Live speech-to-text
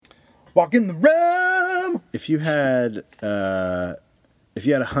Walking the room. If you had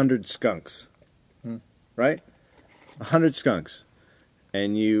 100 skunks, right? 100 skunks,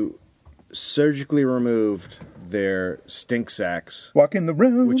 and you surgically removed their stink sacks, Walk in the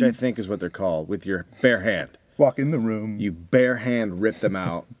room. which I think is what they're called, with your bare hand. Walk in the room. You bare hand rip them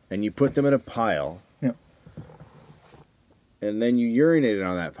out, and you put them in a pile, Yeah. and then you urinated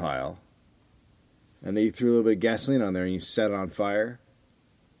on that pile, and then you threw a little bit of gasoline on there, and you set it on fire.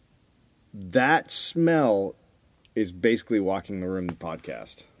 That smell is basically Walking the Room, the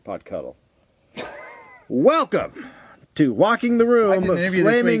podcast. Pod Cuddle. Welcome to Walking the I Room, did an interview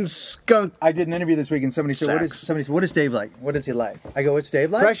this Flaming week. Skunk. I did an interview this week, and somebody said, "What is Dave like? What is he like?" I go, "What's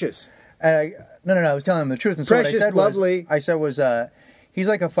Dave like?" Precious. And no. I was telling him the truth. And so Precious, what I said lovely. was, he's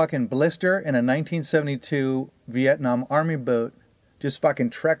like a fucking blister in a 1972 Vietnam Army boat, just fucking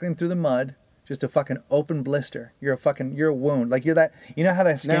trekking through the mud, just a fucking open blister. You're a wound. Like you're that. You know how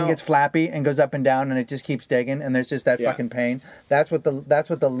that skin Now- gets flappy and goes up and down, and it just keeps digging, and there's just that Yeah. fucking pain. That's what the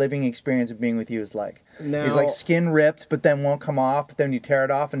living experience of being with you is like. Now- He's like skin ripped, but then won't come off. But then you tear it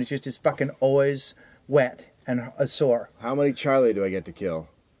off, and it's just fucking always wet and sore. How many Charlie do I get to kill?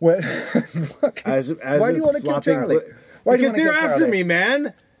 What? As Why do you want to kill flopping Charlie? bli- Why do you Because wanna they're kill after Charlie? me,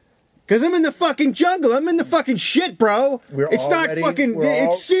 man. Because I'm in the fucking jungle. I'm in the fucking shit, bro. It's not fucking.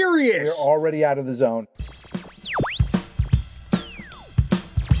 It's serious. We're already out of the zone.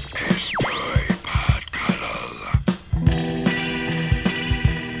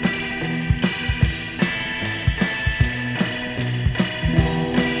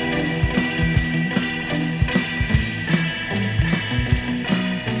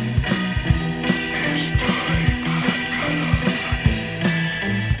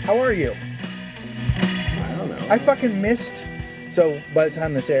 How are you? I don't know. I fucking missed. So by the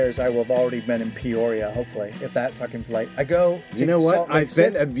time this airs, I will have already been in Peoria. Hopefully, if that fucking flight. I go. You know what? Salt Lake I've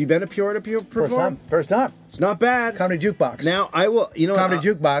been. City. Have you been to Peoria to perform? First time. It's not bad. Comedy Jukebox. Now I will. You know what? Comedy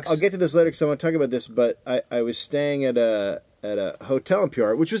Jukebox. I'll get to this later because I want to talk about this. But I was staying at a hotel in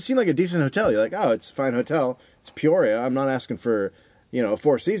Peoria, which would seem like a decent hotel. You're like, oh, it's a fine hotel. It's Peoria. I'm not asking for,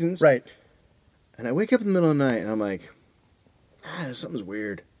 Four Seasons. Right. And I wake up in the middle of the night and I'm like, something's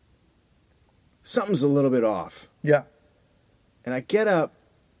weird. Something's a little bit off. Yeah. And I get up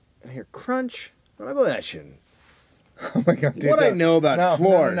and I hear crunch. And I go, that shouldn't. Oh my god. Dude, What I know about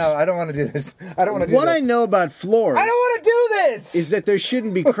floors. No, I don't want to do this. I don't want to do What this. I know about floors I don't want to do this. is that there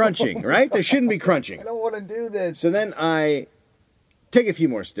shouldn't be crunching, right? There shouldn't be crunching. I don't want to do this. So then I take a few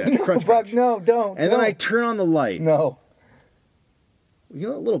more steps. No, crunch, fuck, crunch. no, don't. And then no. I turn on the light. No. You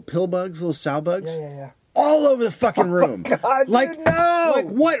know, little pill bugs, little sow bugs? Yeah. All over the fucking room. God, like, dude, no. Like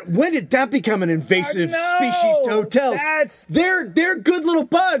what? When did that become an invasive No, species to hotels? that's- They're good little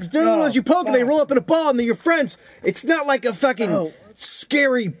bugs. They're the No, ones you poke and they fuck. roll up in a ball and they're your friends. It's not like a fucking No.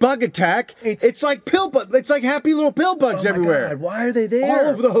 scary bug attack. It's- It's like pill bug. It's like happy little pill bugs Oh my everywhere. God, why are they there? All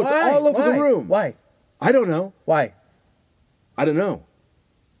over the hotel, Why? all over the Why? room. Why? I don't know. Why? I don't know.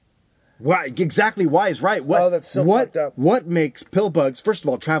 Why exactly? Why is right? What? Oh, that's so what? fucked up. What makes pill bugs? First of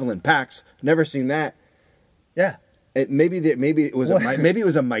all, travel in packs. Never seen that. Yeah. Maybe it was What? maybe it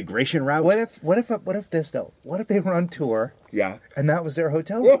was a migration route. What if this though? What if they were on tour Yeah. and that was their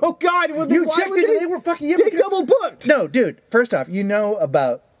hotel room? Oh God! Well, You why checked would it. They were fucking. Yeah, They because- double booked. No, dude. First off, you know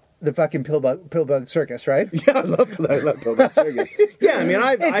about the fucking pill bug circus, right? Yeah, I love pill bug circus. Yeah, I mean,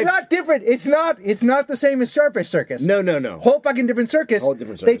 It's not different. It's not the same as Starfish Circus. No. Whole fucking different circus. Whole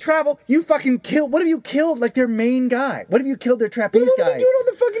different They circus. travel. You fucking kill. What have you killed? Like their main guy. What have you killed their trapeze What guy? are they doing on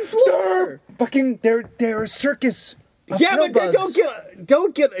the fucking floor? Fucking. They're a circus. of Yeah, pill but bugs.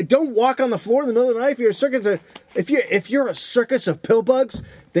 don't walk on the floor in the middle of the night if you're a circus. If you're a circus of pill bugs,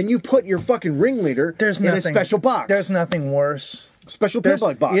 then you put your fucking ringleader There's in nothing, a special box. There's nothing worse. Special pill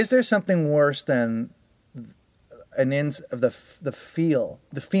bug box. Is there something worse than the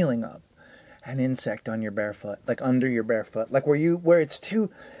feeling of an insect on your bare foot, like under your bare foot, like where it's too,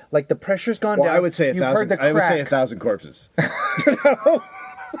 like the pressure's gone Well, down. I would say You've heard 1,000. the I would say crack. 1,000 corpses.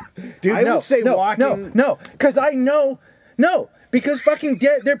 Dude, I no, would say no, walking- No, because I know. No, because fucking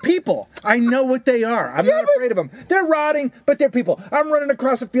dead. They're people. I know what they are. I'm not afraid of them. They're rotting, but they're people. I'm running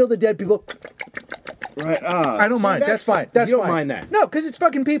across a field of dead people. Right. I don't mind. That's fine. That's you don't fine. mind that. No, because it's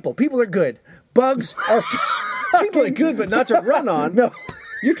fucking people. People are good. Bugs are. People are good, but not to run on. No.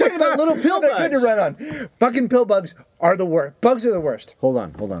 You're talking about little pill They're bugs. good to run on. Fucking pill bugs are the worst. Bugs are the worst. Hold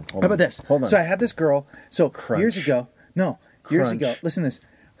on. How about this? Hold on. So I had this girl. So Crunch. years ago. No, years Crunch. ago. Listen to this.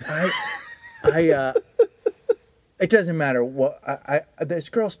 It doesn't matter what. This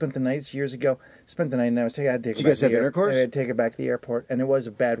girl spent the night years ago. Spent the night, and I had to take her Did you back guys to have the intercourse? I had to take her back to the airport, and it was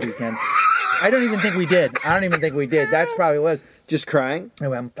a bad weekend. I don't even think we did. That's probably what it was. Just crying?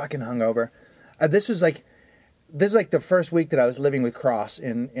 Anyway, I'm fucking hungover. This is like the first week that I was living with Cross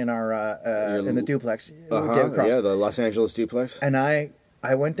in our in the duplex. David Cross. Yeah, the Los Angeles duplex. And I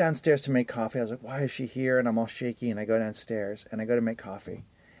went downstairs to make coffee. I was like, why is she here? And I'm all shaky. And I go downstairs and I go to make coffee,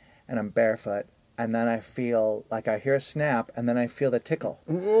 and I'm barefoot. And then I feel like I hear a snap, and then I feel the tickle.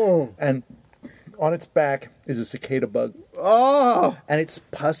 Mm. And on its back is a cicada bug. Oh! And it's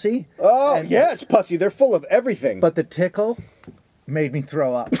pussy. Oh, and, yeah, it's pussy. They're full of everything. But the tickle made me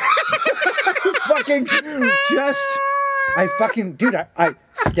throw up. Dude, I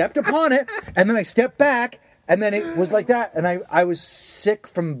stepped upon it, and then I stepped back, and then it was like that. And I was sick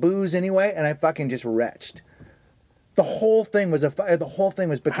from booze anyway, and I fucking just retched. The whole thing was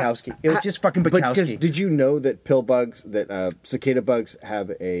Bukowski. It was just fucking Bukowski. Did you know that cicada bugs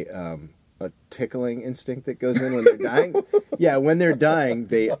have a tickling instinct that goes in when they're dying? Yeah, when they're dying,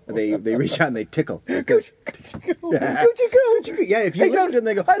 they reach out and they tickle. Yeah. Could you go? Yeah, if you listen to them,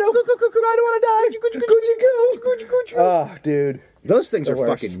 they go, I don't want to die. Could you go? Oh, dude. Those things The are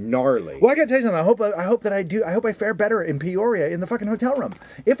worst. fucking gnarly. Well, I gotta tell you something. I hope I fare better in Peoria in the fucking hotel room.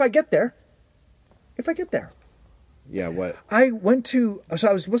 If I get there. Yeah, what? I was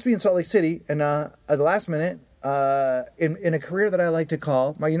supposed to be in Salt Lake City, and at the last minute, in a career that I like to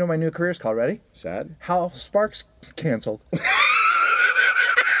call my new career's called. Ready? Sad? Hal Sparks canceled.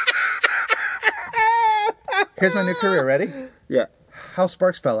 Here's my new career. Ready? Yeah. Hal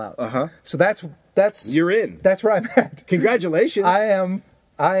Sparks fell out. Uh-huh. So that's You're in. That's where I'm at. Congratulations. I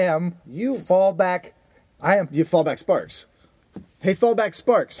am. You fall back. You fall back Sparks. Hey, Fallback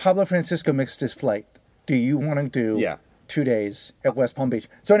Sparks. Pablo Francisco mixed his flight. Do you want to do 2 days at West Palm Beach?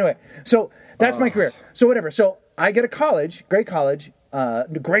 So anyway, that's my career. So whatever. So I get a great college,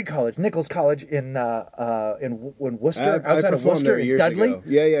 Nichols College in Worcester, outside of Worcester, in Dudley. Ago.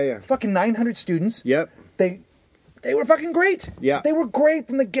 Yeah. Fucking 900 students. Yep. They were fucking great. Yeah. They were great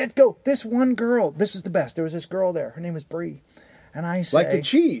from the get-go. This one girl, this was the best. There was this girl there. Her name was Bree. And I say... Like the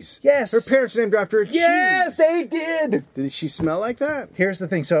cheese. Yes. Her parents named her after a cheese. Yes, they did. Did she smell like that? Here's the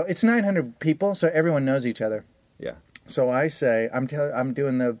thing. So it's 900 people, so everyone knows each other. Yeah. So I say, I'm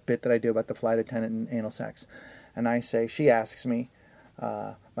doing the bit that I do about the flight attendant and anal sex. And I say, she asks me,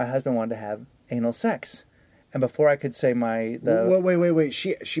 my husband wanted to have anal sex. And before I could say Wait.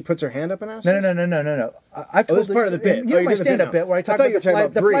 She puts her hand up and asks? No. I've told this part of the bit. You know my stand-up bit where I talk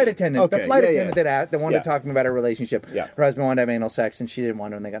about the flight attendant. Okay. The flight attendant that wanted to talk to me about her relationship. Yeah. Her husband wanted to have anal sex, and she didn't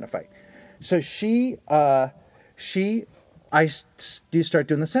want to, and they got in a fight. So I do start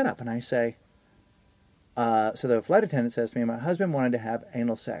doing the setup, and I say, so the flight attendant says to me, my husband wanted to have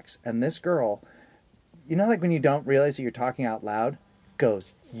anal sex, and this girl, you know, like when you don't realize that you're talking out loud,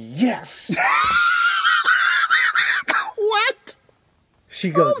 goes, yes. What?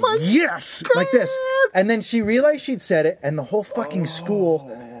 She goes, yes, God. Like this. And then she realized she'd said it, and the whole fucking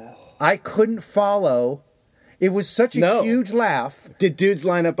school, I couldn't follow. It was such a huge laugh. Did dudes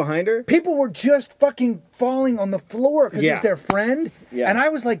line up behind her? People were just fucking falling on the floor because it was their friend. Yeah. And I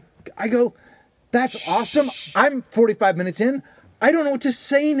was like, that's awesome. I'm 45 minutes in. I don't know what to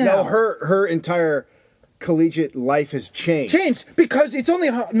say now. No, her entire collegiate life has changed. Changed because it's only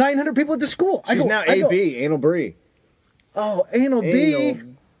 900 people at the school. She's now AB, Anal Brie. Oh, Anal B.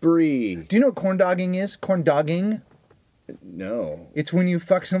 Anal Brie. Do you know what corn dogging is? Corn dogging? No. It's when you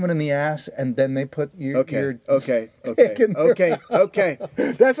fuck someone in the ass and then they put your Okay.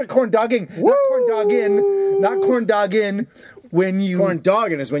 That's a corn dogging. Not corn dogging. Not corn dogging. When you corn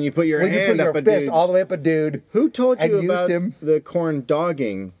dogging is when you put your hand up a dude all the way up a dude. Who told you about the corn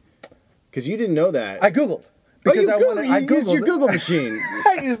dogging? Because you didn't know that. I googled. Because I used your Google machine.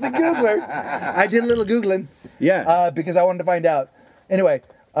 I used the Googler. I did a little Googling. Yeah. Because I wanted to find out. Anyway,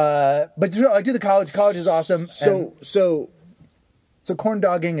 but I do the college. College is awesome. So corn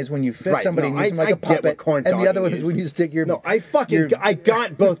dogging is when you fist somebody and use them like a puppet. And the other one is when you stick your... No, I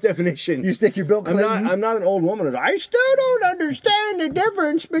got both definitions. You stick your Bill Clinton. I'm not an old woman. I still don't understand the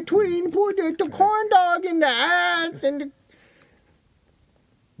difference between putting the corn dog in the ass and the...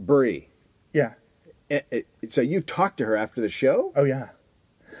 Brie. Yeah. So you talked to her after the show? Oh, yeah.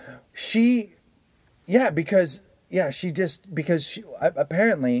 Because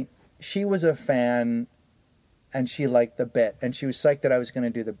apparently she was a fan and she liked the bit and she was psyched that I was going to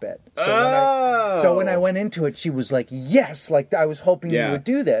do the bit. So when I went into it, she was like, yes, like I was hoping you would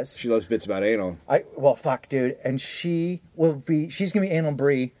do this. She loves bits about anal. Well, fuck, dude. And she's going to be Anal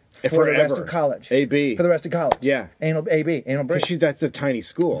Brie for the rest of college. AB. For the rest of college. Yeah. Anal Brie. That's a tiny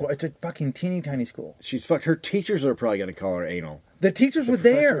school. It's a fucking teeny tiny school. She's fucked. Her teachers are probably going to call her anal. The teachers were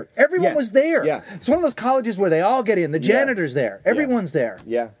there. Everyone was there. Yeah. It's one of those colleges where they all get in. The janitor's there. Everyone's there.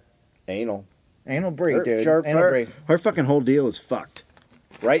 Yeah. Anal. Anal Brie, dude. Anal Her, Brie. her fucking whole deal is fucked.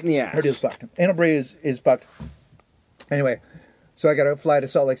 Right in the ass. Her deal's fucked. Anal Brie is fucked. Anyway, so I got to fly to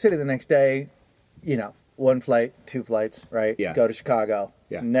Salt Lake City the next day. You know, 1 flight, 2 flights, right? Yeah. Go to Chicago.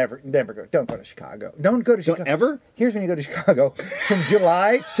 Yeah. Never go. Don't go to Chicago. Don't go to Chicago. Don't ever? Here's when you go to Chicago. From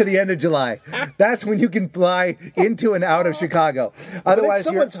July to the end of July. That's when you can fly into and out of Chicago. Otherwise, it's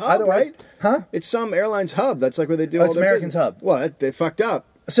someone's hub, right? Huh? It's some airline's hub. That's like where they do all it's their American's business. hub. What? They fucked up.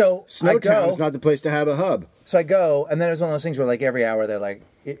 So I Snowtown's go. not the place to have a hub. So I go, and then it was one of those things where like every hour they're like,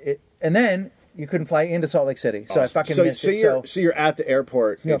 and then you couldn't fly into Salt Lake City. So I fucking missed it. So you're at the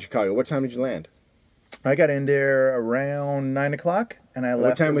airport in Yep. Chicago. What time did you land? I got in there around 9 o'clock, and I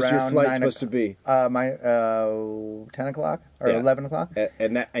left. What time was your around flight 9 supposed to be? 10 o'clock or Yeah. 11 o'clock.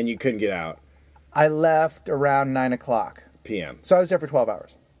 And you couldn't get out. I left around 9 o'clock, PM. so I was there for 12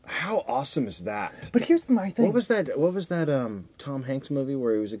 hours. How awesome is that? But here's my thing: What was that? Tom Hanks movie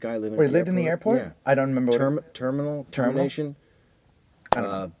where he was a guy living. where he lived in the airport? Yeah. I don't remember. Termination.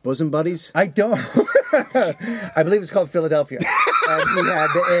 Bosom buddies. I don't. I believe it's called Philadelphia, and he had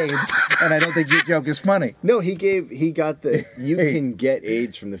the AIDS, and I don't think your joke is funny. No, he got the. You AIDS. can get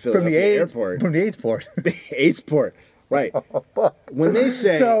AIDS from the From Philadelphia the AIDS airport. From the AIDS port. AIDS port. Right. When they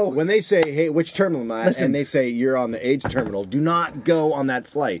say, hey, which terminal am I? Listen. And they say you're on the AIDS terminal, do not go on that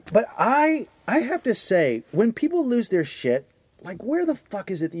flight. But I have to say, when people lose their shit, like, where the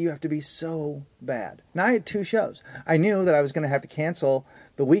fuck is it that you have to be so bad? Now, I had 2 shows. I knew that I was going to have to cancel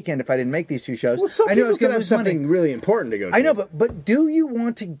the weekend if I didn't make these 2 shows. Well, some I knew I people was could going to have lose something money. really important to go to. I know, but do you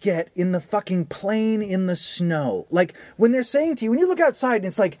want to get in the fucking plane in the snow? Like, when they're saying to you, when you look outside and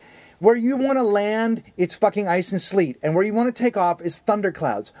it's like, where you want to land, it's fucking ice and sleet. And where you want to take off is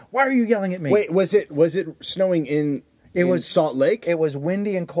thunderclouds. Why are you yelling at me? Wait, was it snowing in Salt Lake? It was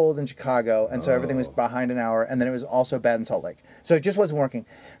windy and cold in Chicago, and so everything was behind an hour, and then it was also bad in Salt Lake. So it just wasn't working.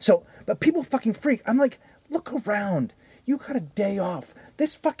 So, but people fucking freak. I'm like, look around. You got a day off.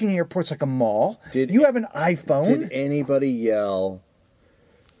 This fucking airport's like a mall. You have an iPhone? Did anybody yell,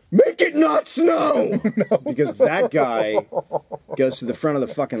 "Make it not snow"? No. Because that guy goes to the front of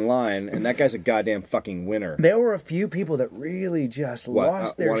the fucking line, and that guy's a goddamn fucking winner. There were a few people that really just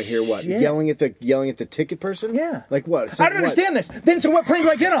lost their Want to hear what? shit. Yelling at the ticket person? Yeah. Like what? I don't understand this. Then so what plane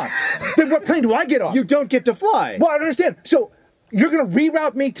do I get on? Then what plane do I get on? You don't get to fly. Well, I don't understand. So you're going to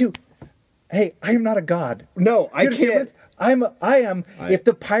reroute me to... Hey, I am not a god. No, I Do you understand can't. what- I am. If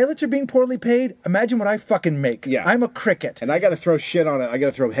the pilots are being poorly paid, imagine what I fucking make. Yeah. I'm a cricket. And I got to throw shit on it. I got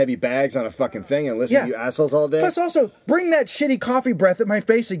to throw heavy bags on a fucking thing and listen to you assholes all day. Plus, also bring that shitty coffee breath at my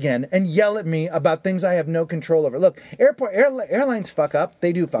face again and yell at me about things I have no control over. Look, airlines fuck up.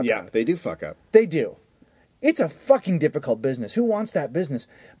 They do fuck up. Yeah, they do fuck up. They do. It's a fucking difficult business. Who wants that business?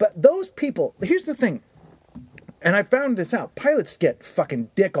 But those people. Here's the thing. And I found this out. Pilots get fucking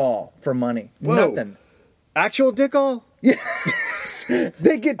dick all for money. Whoa. Nothing. Actual dick all? Yeah.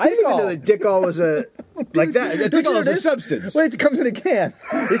 They get dick I didn't even all. know that dick all was a like that. A dick all is a substance. Well, it comes in a can.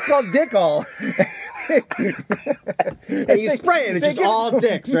 It's called dick all. And you spray it. It's just all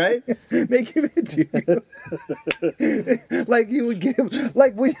dicks, right? They give it to you. Like you would give,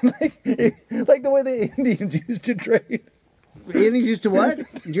 like the way the Indians used to trade. The Indians used to what?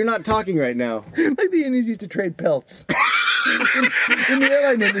 You're not talking right now. Like the Indians used to trade pelts. In the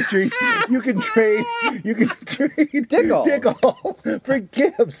airline industry, you can trade Dick all. for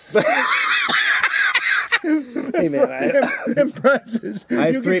gifts. Hey man, and prizes. I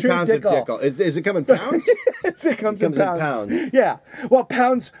have You can 3 trade pounds of dick all. Is it come in pounds? It comes in in pounds. pounds. Yeah. Well,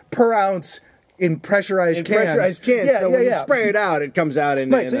 pounds per ounce in pressurized cans. Pressurized cans. Yeah, so yeah, when yeah. you spray it out, it comes out in,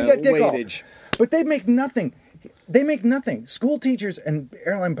 Right, in so you a got dick all. weightage. But they make nothing. They make nothing. School teachers and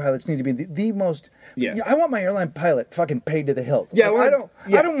airline pilots need to be the most. Yeah. I want my airline pilot fucking paid to the hilt. Yeah, Like, well,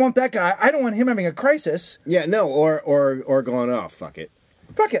 I don't want that guy. I don't want him having a crisis. Yeah, no, or going, oh, fuck it.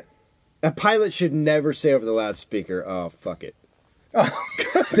 Fuck it. A pilot should never say over the loudspeaker, oh, fuck it.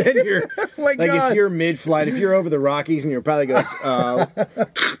 Because then you're, my like, God. if you're mid-flight, if you're over the Rockies and your pilot goes,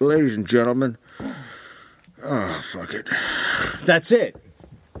 ladies and gentlemen, oh, fuck it. That's it.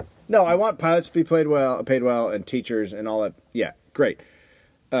 No, I want pilots to be paid well, and teachers and all that. Yeah, great.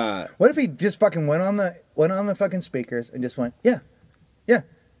 What if he just fucking went on the fucking speakers and just went, yeah,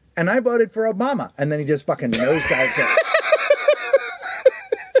 and I voted for Obama, and then he just fucking nosedives it.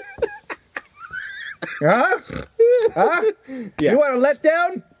 Huh? Yeah. You want to let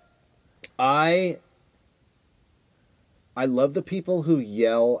down? I love the people who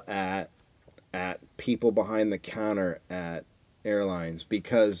yell at people behind the counter at airlines,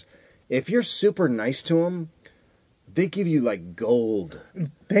 because if you're super nice to them, they give you like gold.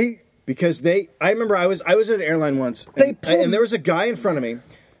 I remember I was at an airline once, and there was a guy in front of me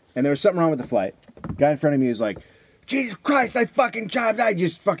and there was something wrong with the flight. Guy in front of me was like, Jesus Christ, I fucking jobbed, I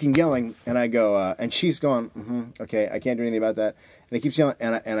just fucking yelling. And I go, and she's going, okay, I can't do anything about that. And he keeps yelling,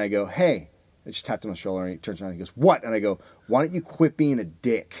 and I go, hey. I just tapped him on the shoulder, and he turns around and he goes, what? And I go, why don't you quit being a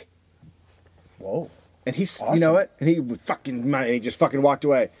dick? Whoa. And he's, Awesome. you know what? And he just fucking walked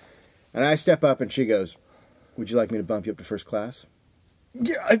away. And I step up, and she goes, would you like me to bump you up to first class?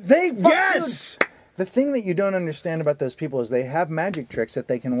 Yeah, Yes! The thing that you don't understand about those people is they have magic tricks that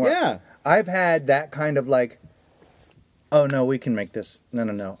they can work. Yeah. I've had that kind of like, oh no, we can make this.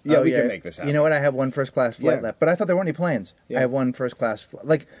 No. Yeah, oh, we can make this happen. You know what? I have one first class flight Yeah. left, but I thought there weren't any planes. Yeah. I have one first class flight.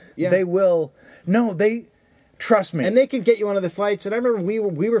 Like Yeah. they will. No, they trust me. And they can get you on other flights. And I remember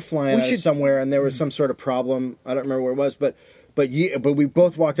we were flying We out of should- somewhere, and there was some sort of problem. I don't remember where it was, but we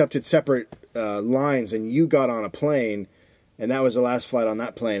both walked up to separate lines, and you got on a plane, and that was the last flight on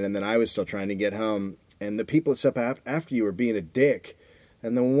that plane, and then I was still trying to get home. And the people that stepped after you were being a dick,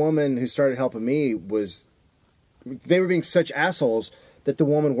 and the woman who started helping me they were being such assholes that the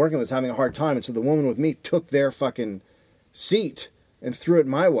woman working was having a hard time, and so the woman with me took their fucking seat and threw it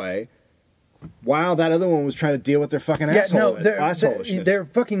my way. While that other one was trying to deal with their fucking assholishness. they're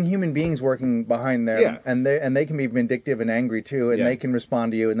fucking human beings working behind there, Yeah. and they can be vindictive and angry too, and Yeah. they can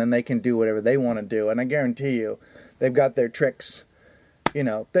respond to you, and then they can do whatever they want to do, and I guarantee you, they've got their tricks. You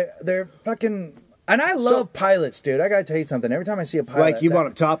know, they're fucking. And I love pilots, dude. I gotta tell you something. Every time I see a pilot, Like you want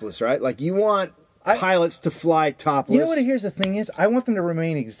them topless, right? Like you want pilots to fly topless. You know what? Here's the thing: is I want them to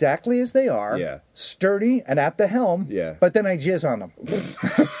remain exactly as they are, Yeah. sturdy and at the helm. Yeah. But then I jizz on them,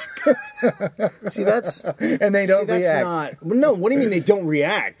 See, that's and they don't that's react. not. Well, no, what do you mean they don't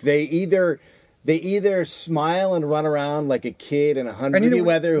react? They either smile and run around like a kid in 100 And you know, degree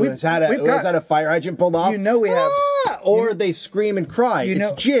weather who we've- has had we've got- a fire hydrant pulled off. You know we have- or they scream and cry. You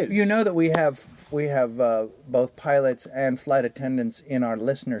know, it's jizz. You know that we have both pilots and flight attendants in our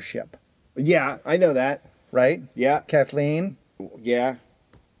listenership, Yeah, I know that. right? Yeah, Kathleen, yeah,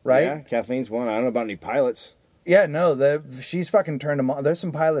 right? Yeah, Kathleen's one. I don't know about any pilots. Yeah, no, she's fucking turned them on. There's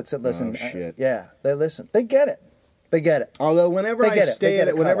some pilots that listen. Oh, shit. Yeah, they listen. They get it. They get it. Although whenever They I get it. They stay get at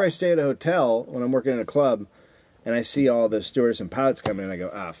it, whenever Kyle. I stay at a hotel when I'm working in a club, and I see all the stewardess and pilots coming in, I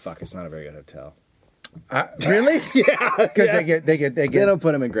go, fuck, it's not a very good hotel. Really? Yeah, Because yeah. they get. They don't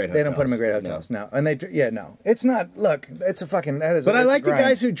put them in great hotels. They don't put them in great hotels. No, and no, it's not. Look, it's a fucking. That is. But I it's a like the grind.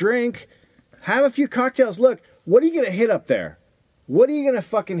 guys who drink. Have a few cocktails. Look, what are you gonna hit up there? What are you gonna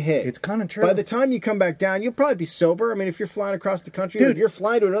fucking hit? It's kind of true. By the time you come back down, you'll probably be sober. I mean, if you're flying across the country, Dude, you're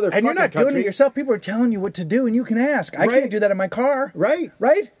flying to another and fucking you're not country. doing it yourself. People are telling you what to do, and you can ask. I Right. can't do that in my car. Right?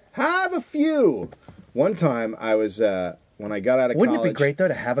 Right? Have a few. One time, I was when I got out of Wouldn't college. it be great though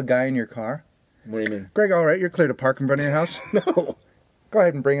to have a guy in your car? What do you mean? Greg, all right, you're clear to park in front of your house. No. Go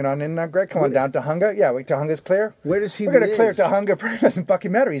ahead and bring it on in now, Greg. Come on down to Hunga. Yeah, wait, Tahunga's clear. Where does he We're gonna live? clear Tahunga. It doesn't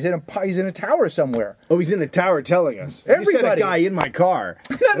fucking matter. He's in a tower somewhere. Oh, he's in the tower telling us. You said a Everybody. guy in my car.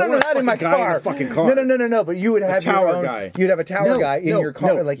 No, I don't want a not in my fucking guy car. In a fucking car. No. But you would have tower your own, guy. You'd have a tower guy in your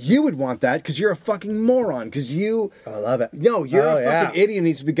car. No, Like you would want that because you're a fucking moron. Because you. I love it. No, you're Oh, a fucking yeah. idiot who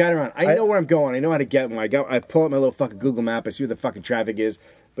needs to be guided around. I know where I'm going. I know how to get when I pull up my little fucking Google map. I see where the fucking traffic is.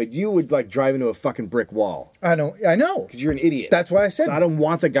 But you would like drive into a fucking brick wall I know. because you're an idiot. That's why I said So I don't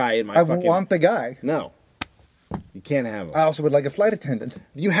want the guy in my I fucking. want the guy. No, you can't have him. I also would like a flight attendant.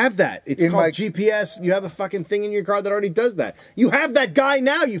 You have that. It's In called my- GPS. You have a fucking thing in your car that already does that. You have that guy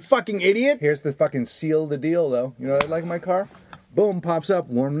now. You fucking idiot. Here's the fucking seal the deal, though. You know what I like in my car? Boom, pops up,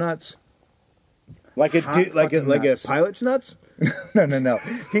 warm nuts. Like a Hot dude, like a fucking nuts. pilot's nuts. No.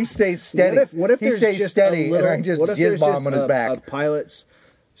 He stays steady. What if he there's stays just steady, a little, and I just what if jizz there's bomb just on his a back? pilot's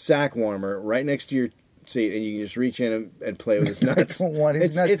sack warmer right next to your seat, and you can just reach in and play with his nuts. I don't want his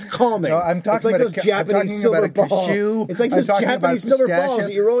it's, nuts. It's calming. No, I'm talking it's like about those I'm Japanese talking silver about a balls. cashew. It's like I'm those talking about Japanese silver pistachio. balls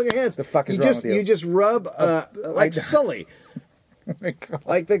that you roll in your hands. The fuck is you wrong just with you? you just rub like Sully, Oh my God.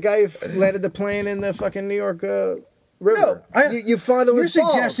 like the guy who landed the plane in the fucking New York River. No, you fondle You're his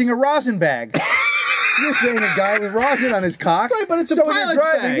balls. suggesting a rosin bag. You're saying a guy with rosin on his cock. Right, but it's a so when you're pilot's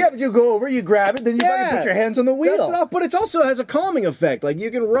driving, bag. yeah, but you go over, you grab it, then you fucking put your hands on the wheel. Dust it off, but it also has a calming effect. Like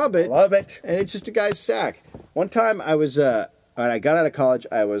you can rub it. Love it. And it's just a guy's sack. One time I was when I got out of college,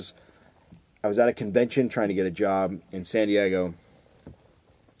 I was at a convention trying to get a job in San Diego.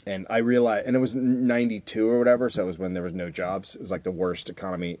 And I realized, and it was 92 or whatever, so it was when there was no jobs. It was like the worst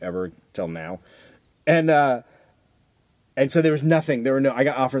economy ever till now. And so there was nothing. I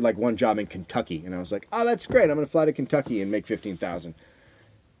got offered like one job in Kentucky, and I was like, "Oh, that's great. I'm going to fly to Kentucky and make $15,000."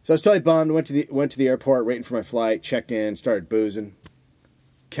 So I was totally bummed. Went to the airport, waiting for my flight. Checked in, started boozing,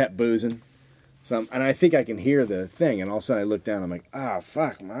 kept boozing. So and I think I can hear the thing, and all of a sudden I look down. I'm like,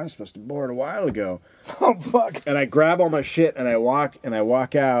 fuck, man, I was supposed to board a while ago. Oh fuck! And I grab all my shit and I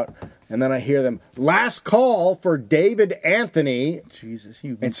walk out, and then I hear them. Last call for David Anthony. Jesus,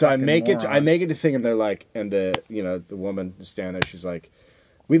 you. And so I make it. moron. I make it to thing, and they're like, and the woman is standing there. She's like,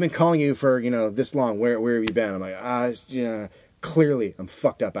 "We've been calling you for this long. Where have you been?" I'm like, clearly I'm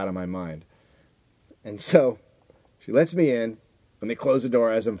fucked up out of my mind. And so she lets me in. And they close the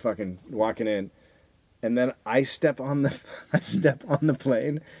door as I'm fucking walking in, and then I step on the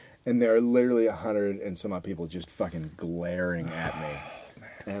plane, and there are literally 100 and some odd people just fucking glaring at me,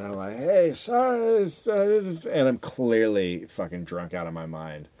 and I'm like, "Hey, sorry," and I'm clearly fucking drunk out of my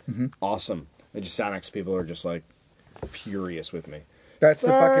mind. Mm-hmm. Awesome. I just sat next to people who are just like furious with me. That's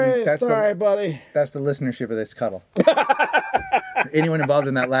Sorry, the buddy. That's the listenership of this cuddle. Anyone involved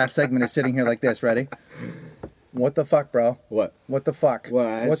in that last segment is sitting here like this. Ready? What the fuck, bro? What? What the fuck?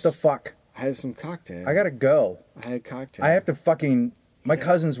 What the fuck? I had some cocktail. I gotta go. I had cocktail. I have to fucking my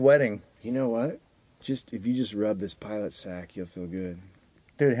cousin's wedding. You know what? If you just rub this pilot sack, you'll feel good.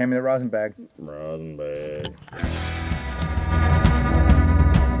 Dude, hand me the rosin bag. Rosin bag.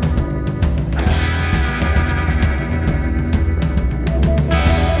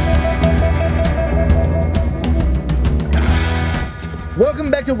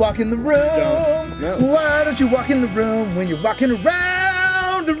 Welcome back to Walk in the Room. No. Why don't you walk in the room when you're walking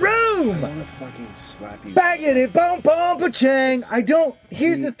around the I room? want to fucking slap you. Baggity boom boom pa-chang. I don't.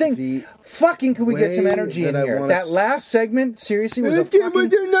 Here's the thing. Fucking, could we get some way energy in that I here? wanna That last segment seriously was a Give fucking me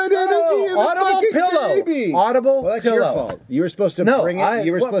your nut energy, I'm a audible fucking pillow. baby. Audible Well, that's pillow. your fault. You were supposed to No, bring it.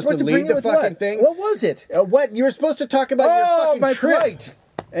 You were supposed to bring lead it the with fucking what? thing. What was it? What? You were supposed to talk about your Oh, fucking my trip. flight.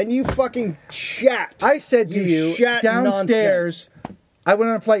 And you fucking shat. I said to you shat downstairs. nonsense. I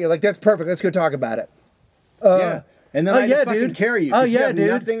went on a flight. You're like, that's perfect. Let's go talk about it. Yeah. And then I had to fucking dude. carry you. Oh 'cause you yeah, have dude.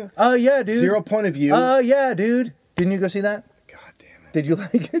 Nothing. Oh yeah, dude. Zero point of view. Oh yeah, dude. Didn't you go see that? God damn it. Did you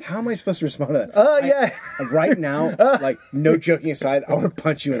like it? How am I supposed to respond to that? Oh yeah. Right now, like, no joking aside, I want to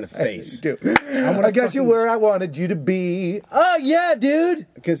punch you in the face. Dude, I got you where I wanted you to be. Oh yeah, dude.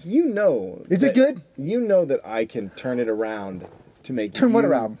 Because you know. Is it good? You know that I can turn it around to make Turn what you-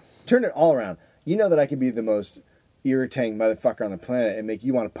 around? Turn it all around. You know that I can be the most irritating motherfucker on the planet and make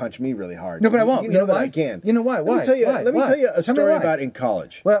you want to punch me really hard. No, but I won't. You You know know that why? I can. You know why? Let Why? me tell you. Why? Let me Why? tell you a Tell me story why. about in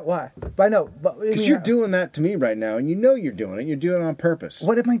college. What? Why? But I know. Because you're doing that to me right now, and you know you're doing it. You're doing it on purpose.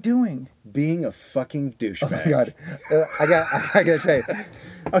 What am I doing? Being a fucking douchebag. Oh my god. I gotta tell you.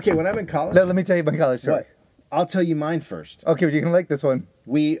 Okay, when I'm in college, Let me tell you my college story. what? I'll tell you mine first. Okay, but you can like this one.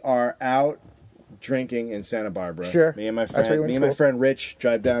 We are out drinking in Santa Barbara. Sure. Me and my That's where you friend, went me to and my school. friend Rich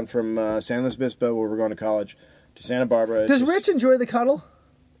drive down from San Luis Obispo, where we're going to college, to Santa Barbara. Does Rich enjoy the cuddle?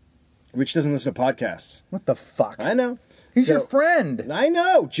 Rich doesn't listen to podcasts. What the fuck? I know. He's So- your friend. I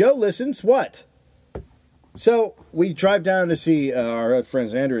know. Joe listens. What? So we drive down to see our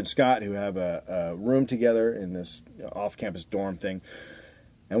friends Andrew and Scott, who have a room together in this off-campus dorm thing,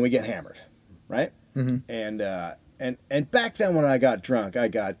 and we get hammered, right? Mm-hmm. And back then when I got drunk, I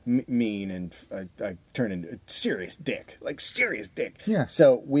got mean and I turned into a serious dick, like serious dick. Yeah.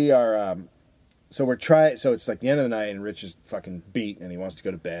 So we are. So we're trying. So it's like the end of the night, and Rich is fucking beat, and he wants to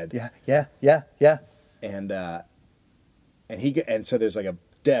go to bed. Yeah. And so there's like a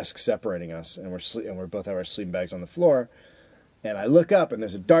desk separating us, and we're both have our sleeping bags on the floor. And I look up, and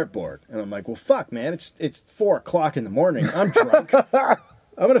there's a dartboard, and I'm like, "Well, fuck, man, it's 4:00 in the morning. I'm drunk.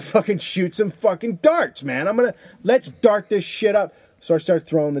 I'm gonna fucking shoot some fucking darts, man. Let's dart this shit up." So I start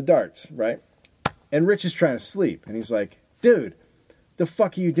throwing the darts, right? And Rich is trying to sleep, and he's like, "Dude, the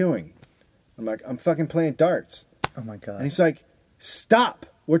fuck are you doing?" I'm like, "I'm fucking playing darts." Oh my god. And he's like, "Stop!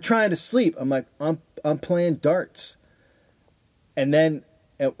 We're trying to sleep." I'm like, "I'm playing darts." And then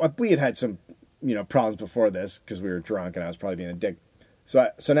we had some, problems before this because we were drunk and I was probably being a dick. So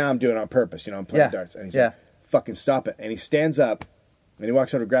now I'm doing it on purpose. I'm playing darts. And he's like, "Fucking stop it!" And he stands up and he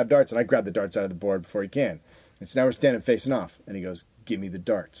walks over to grab darts, and I grab the darts out of the board before he can. And so now we're standing facing off, and he goes, "Give me the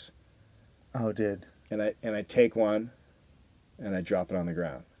darts." Oh, dude. And I take one, and I drop it on the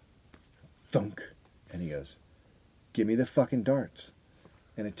ground. Thunk. And he goes, "Give me the fucking darts."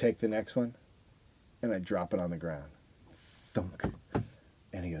 And I take the next one, and I drop it on the ground. Thunk.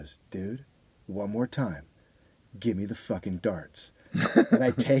 And he goes, "Dude, one more time. Give me the fucking darts." And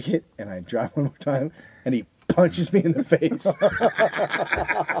I take it, and I drop one more time, and he punches me in the face.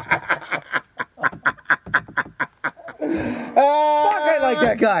 Fuck, I like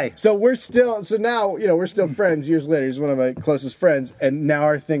that guy. So now, we're still friends years later. He's one of my closest friends. And now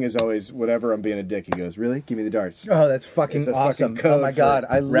our thing is always, whenever I'm being a dick, he goes, "Really? Give me the darts." Oh, that's fucking It's a awesome. fucking code Oh my for god,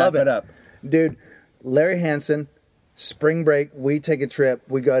 I love wrap it up. Dude, Larry Hansen, spring break, we take a trip.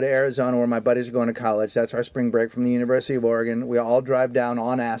 We go to Arizona where my buddies are going to college. That's our spring break from the University of Oregon. We all drive down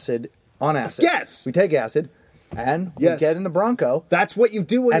on acid. On acid. Yes. We take acid. And we Yes. get in the Bronco. That's what you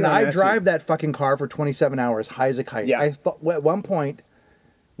do when And you're on I acid. drive that fucking car for 27 hours, high as a kite. Yeah. I thought at one point,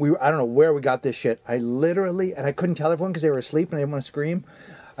 I don't know where we got this shit. I literally, and I couldn't tell everyone because they were asleep and I didn't want to scream.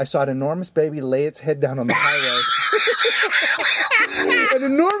 I saw an enormous baby lay its head down on the highway. An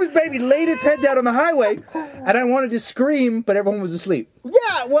enormous baby laid its head down on the highway, and I wanted to scream, but everyone was asleep.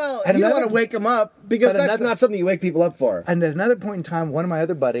 Yeah, well, And you don't another- want to wake them up because but that's another- not something you wake people up for. And at another point in time, one of my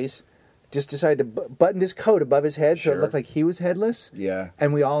other buddies just decided to button his coat above his head so it Sure. looked like he was headless. Yeah.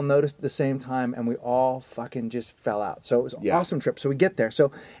 And we all noticed at the same time, and we all fucking just fell out. So it was an Yeah. awesome trip. So we get there.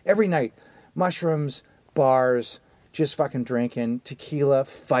 So every night, mushrooms, bars, just fucking drinking, tequila,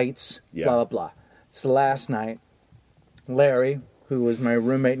 fights, Yeah. blah, blah, blah. It's the last night. Larry, who was my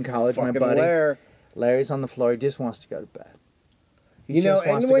roommate in college, my Fucking buddy. Lair. Larry's on the floor. He just wants to go to bed. He You know, just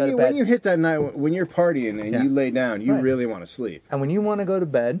wants and to when go to you bed. when you hit that night, when you're partying and Yeah. you lay down, you Right. really want to sleep. And when you want to go to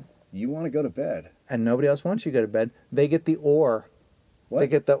bed, You want to go to bed. and nobody else wants you to go to bed, they get the oar. What? They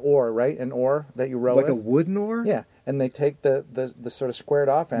get the oar, right? An oar that you row Like a with. wooden oar? Yeah, and they take the sort of squared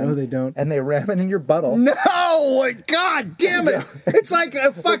off end. No, they don't. And they ram it in your butthole. No! God damn it! It's like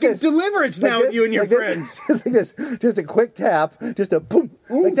a fucking this. deliverance now Like with this, you and your like this, friends. Just like this. Just a quick tap. Just a boom.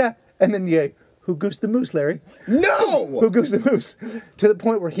 Like that. And then you who goosed the moose, Larry? No! Who goosed the moose? To the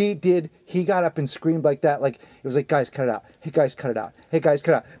point where he got up and screamed like that. Like, it was like, guys, cut it out. Hey, guys, cut it out. Hey, guys,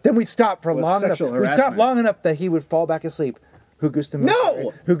 cut it out. Then we'd stop for Well, long enough. sexual We'd stop harassment. long enough that he would fall back asleep. Who goosed the moose? No! Larry?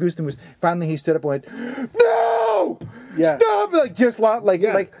 Who goosed the moose? Finally, he stood up and went, no! Yeah. Stop! Like, just like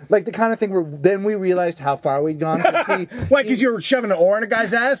Yeah. like the kind of thing where then we realized how far we'd gone. 'Cause Why? Because you were shoving an oar in a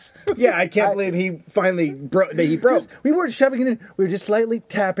guy's ass? Yeah, I can't believe he finally broke. That he broke. we weren't shoving it in. We were just slightly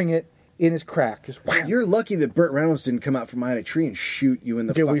tapping it in his crack. Just wham. You're lucky that Burt Reynolds didn't come out from behind a tree and shoot you in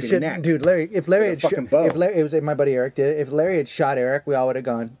the Dude, we fucking should, neck. dude. Larry, if Larry With had a fucking bow. if Larry, it was my buddy Eric did it. If Larry had shot Eric, we all would have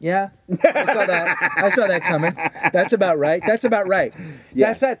gone. Yeah, I saw that. I saw that coming. That's about right. That's about right. Yeah.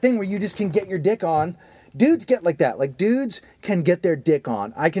 That's that thing where you just can get your dick on. Dudes get like that. Like dudes can get their dick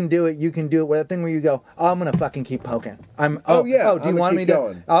on. I can do it. You can do it. Where that thing where you go, oh, I'm gonna fucking keep poking. Oh, yeah, Oh, do I'm you gonna want keep me to?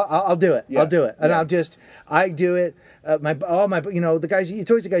 going. I'll do it. Yeah. I'll do it. And Yeah. I do it. The guys,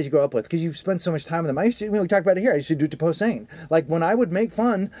 it's always the guys you grow up with because you spend so much time with them. I used to, we talked about it here. I used to do it to Posehn. Like when I would make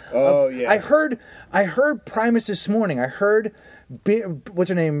fun. Oh, of, yeah. I heard Primus this morning. I heard, what's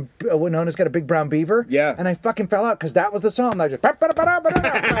her name? Winona's got a big brown beaver. Yeah. And I fucking fell out because that was the song. I was just,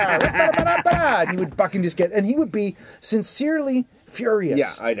 and he would fucking just get, and he would be sincerely furious.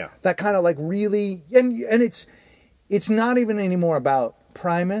 Yeah, I know. That kind of like really, and it's not even anymore about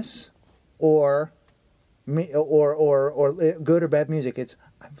Primus or me or good or bad music. It's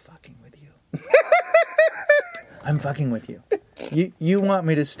I'm fucking with you. I'm fucking with you. You want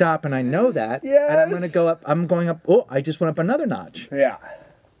me to stop, and I know that. And I'm going to Yes. go up. I'm going up. Oh, I just went up another notch. Yeah.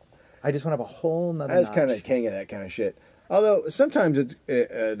 I just went up a whole nother I was notch. kind of king of that kind of shit. Although sometimes it's,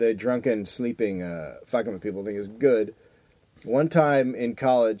 the drunken sleeping, fucking with people thing is good. One time in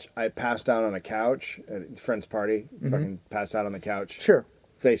college, I passed out on a couch at a friend's party. Fucking passed out on the couch. Sure.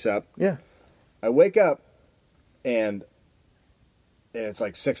 Face up. Yeah. I wake up and it's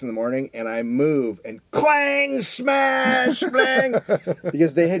like 6 a.m. and I move and clang, smash, bang,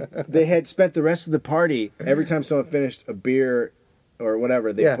 because they had spent the rest of the party. Every time someone finished a beer or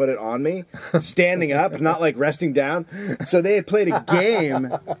whatever, they Yeah. put it on me, standing up, not like resting down. So they had played a game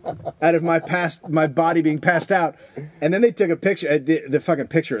out of my body being passed out, and then they took a picture. The fucking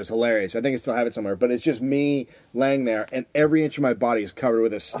picture is hilarious. I think I still have it somewhere, but it's just me laying there, and every inch of my body is covered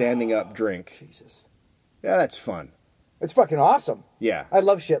with a standing up drink. Jesus. Yeah, that's fun. It's fucking awesome. Yeah. I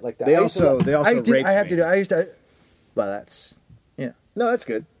love shit like that. They I used to also- love- they also I did- raped I have me. to do. I used to. Well, that's yeah. No, that's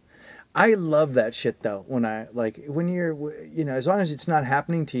good. I love that shit though. When you're, as long as it's not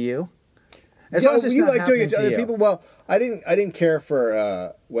happening to you. As long as it's you not like doing it to happening other you. people. Well, I didn't care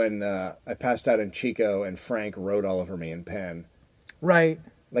for when I passed out in Chico and Frank wrote all over me in pen. Right.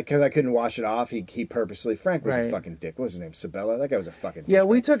 Like, because I couldn't wash it off, he purposely. Frank was a Right. fucking dick. What was his name? Sabella. That guy was a fucking. Yeah,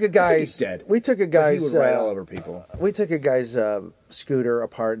 we douchebag. took a I think guy's. he's dead. We took a But guy's. He would write all over people. We took a guy's scooter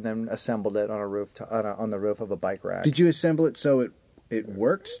apart and then assembled it on a roof on the roof of a bike rack. Did you assemble it so it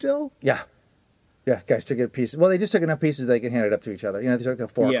worked still? Yeah. Yeah, guys took it pieces. Well, they just took enough pieces they could hand it up to each other. They took the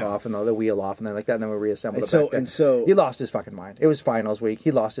fork Yeah. off and the wheel off and then like that, and then we reassembled And it so- back then. and so- he lost his fucking mind. It was finals week.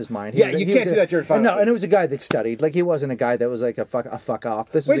 He lost his mind. Yeah, you can't do that during finals No, week. and it was a guy that studied. Like he wasn't a guy that was like a fuck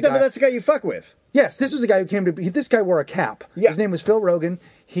off. This was Wait, a guy. but that's the guy you fuck with. Yes, this was a guy who came to. This guy wore a cap. Yeah. His name was Phil Rogan.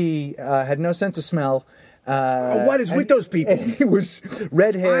 He had no sense of smell. What is with those people? And he was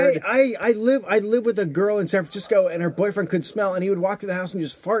red-haired. I live with a girl in San Francisco, and her boyfriend could smell, and he would walk through the house and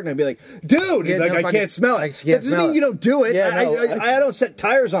just fart, and I'd be like, "Dude," Yeah, like no I fucking- can't smell I it. can't That doesn't smell mean it. you don't do it. Yeah, no, I don't set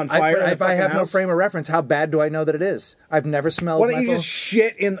tires on fire. in the if I fucking have no house. frame of reference, how bad do I know that it is? I've never smelled. Why don't my you phone. just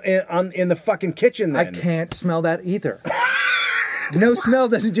shit in the fucking kitchen I then? can't smell that either. No smell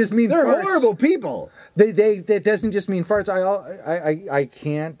doesn't just mean They're farts. horrible people. That doesn't just mean farts. I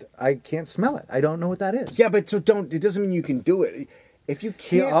can't smell it. I don't know what that is. Yeah, but it doesn't mean you can do it. If you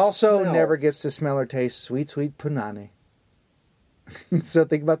He can't also smell- never gets to smell or taste sweet punani. So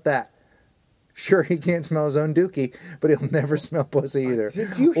think about that. Sure, he can't smell his own dookie, but he'll never smell pussy either.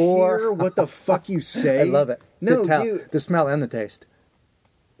 Did you hear what the fuck you say? I love it. No, the smell and the taste.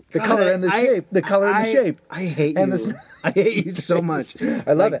 The God, color and the shape. The color and the shape. I hate And you. the I hate you so much.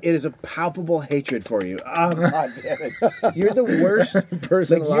 I love it. It is a palpable hatred for you. Oh God damn it! You're the worst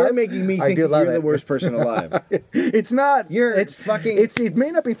person You're alive? making me I think do that love you're the it. worst person alive. It's not. It's fucking- It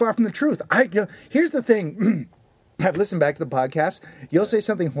may not be far from the truth. Here's the thing. I've listened back to the podcast. You'll say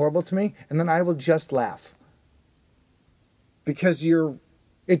something horrible to me, and then I will just laugh. Because you're.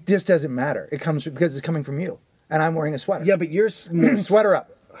 It just doesn't matter. It comes because it's coming from you, and I'm wearing a sweater. Yeah, but you're Sweater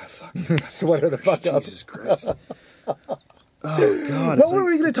up. fuck. Sweater the fuck up. Jesus Christ. Oh God! What were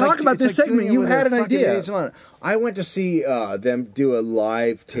we going to talk about this segment? You had an idea. I went to see them do a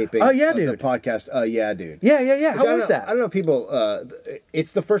live taping. Oh, yeah, of the dude. podcast. Yeah, dude. Yeah. Which How was that? I don't know. People.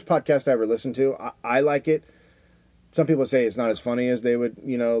 It's the first podcast I ever listened to. I like it. Some people say it's not as funny as they would,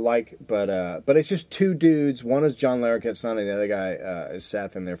 like, but it's just two dudes. One is John Larroquette's son, and the other guy is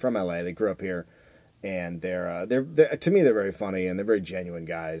Seth, and they're from LA. They grew up here, and they're to me they're very funny and they're very genuine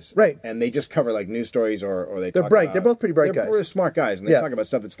guys, Right. And they just cover like news stories or they They're talk bright. about- They're both pretty bright they're guys. Really smart guys, and they Yeah. talk about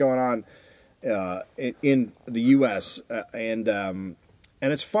stuff that's going on in the U.S. And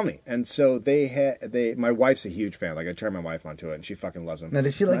it's funny. And so my wife's a huge fan. Like I turned my wife onto it, and she fucking loves them. Now,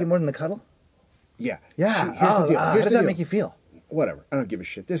 did she like it more than the cuddle? Yeah. Yeah. Here's the deal. How Here's does the that deal. make you feel? Whatever. I don't give a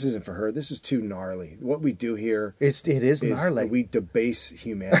shit. This isn't for her. This is too gnarly. What we do here It is gnarly. we debase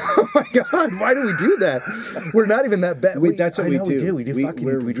humanity. Oh my God! Why do we do that? We're not even that bad. That's what we do. We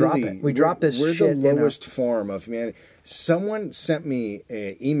drop it. We drop this We're shit. the lowest form of humanity. Someone sent me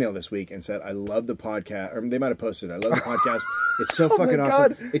an email this week and said, "I love the podcast." Or they might have posted it. I love the podcast. It's so Oh fucking my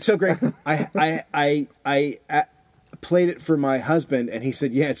awesome. God. It's so great. I played it for my husband, and he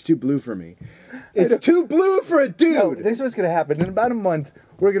said, "Yeah, it's too blue for me. It's too blue for a dude." No, this is what's going to happen. In about a month,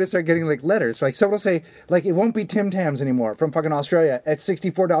 we're going to start getting like letters. Like someone will say, like it won't be Tim Tams anymore from fucking Australia at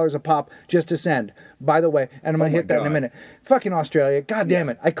 $64 a pop just to send. By the way, and I'm going to hit that in a God. minute. Fucking Australia. God damn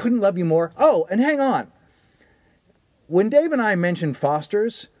it. I couldn't love you more. Oh, and hang on. When Dave and I mentioned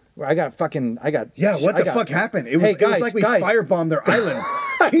Foster's, I got. Yeah, what the fuck happened? It was like we firebombed their island.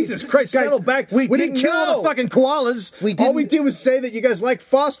 Jesus Christ, Guys, settle back. we didn't didn't kill all know. the fucking koalas. All we didn't- did was say that you guys like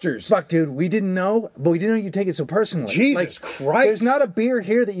Foster's. Fuck, dude, we didn't know, but we didn't know you take it so personally. Jesus Christ. There's not a beer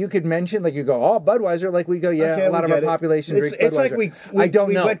here that you could mention, like you go, oh, Budweiser, like we go, yeah, Okay, a lot we of our get it. population It's drinks Budweiser. like we I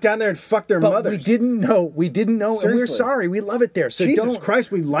don't know. went down there and fucked their but mothers. we didn't know, and we're Seriously. sorry, we love it there, so Jesus don't.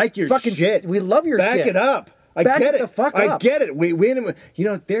 Christ, we like your fucking shit. we love your Back shit. it up. I Back get it it. the fuck I up. get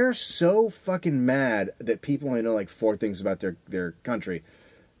it. They're so fucking mad that people only know like 4 things about their country.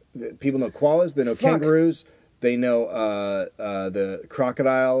 People know koalas, they know Fuck. kangaroos, they know the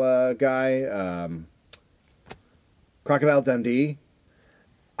crocodile guy, Crocodile Dundee.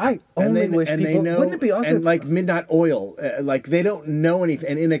 I only wish people. Wouldn't it be awesome? And like Midnight Oil, like they don't know anything,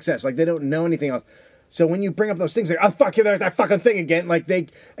 and In Excess, like they don't know anything else. So when you bring up those things, like, oh fuck you, there's that fucking thing again. Like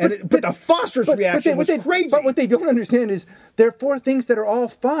but the Foster's reaction was crazy. But what they don't understand is there are 4 things that are all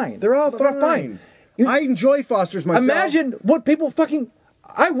fine. They're all fine. You- I enjoy Foster's myself. Imagine what people fucking.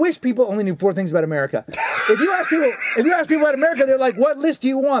 I wish people only knew 4 things about America. If you ask people about America, they're like, "What list do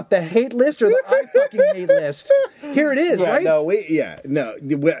you want? The hate list or the I fucking hate list?" Here it is, Yeah, right? no,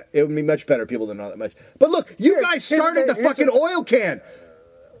 it would be much better. People don't know that much. But look, you Here, guys here's started the- the fucking oil can.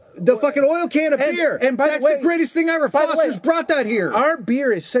 The fucking oil can of beer. and by the That's way- the greatest thing ever. by the way, Foster's brought that here. Our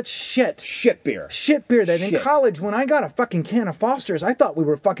beer is such shit. Shit beer. Shit beer that in Shit. college when I got a fucking can of Foster's, I thought we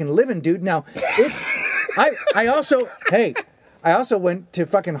were fucking living, dude. Now, I also went to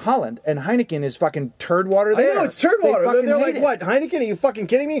fucking Holland, and Heineken is fucking turd water there. I know, it's turd They water. fucking They're hate like, it. what, Heineken? Are you fucking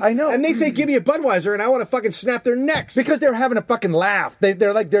kidding me? I know. And they say, give me a Budweiser, and I want to fucking snap their necks. Because they're having a fucking laugh. They're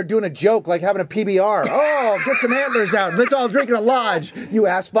doing a joke, like having a PBR. Oh, get some antlers out. Let's all drink in a lodge. You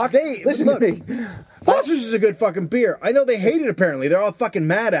ass fuck. Listen look, to me. Foster's is a good fucking beer. I know they hate it, apparently. They're all fucking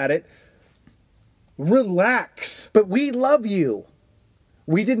mad at it. Relax. But we love you.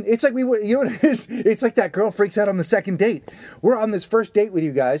 We didn't. It's like we were. You know what it is? It's like that girl freaks out on the second date. We're on this first date with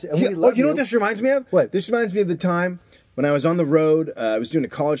you guys, and we love you know what this reminds me of? What? This reminds me of the time when I was on the road. I was doing a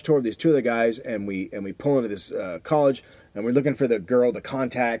college tour with these two other guys, and we pull into this college, and we're looking for the girl to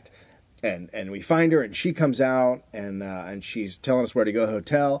contact, and we find her, and she comes out, and she's telling us where to go to the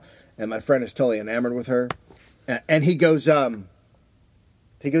hotel, and my friend is totally enamored with her, and he goes,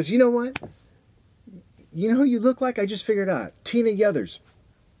 you know what? You know who you look like? I just figured out. Tina Yothers.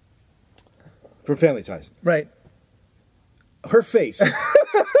 From Family Ties. Right. Her face.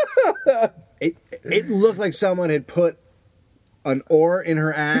 it looked like someone had put an oar in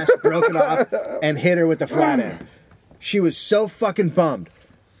her ass, broke it off, and hit her with the flat end. She was so fucking bummed.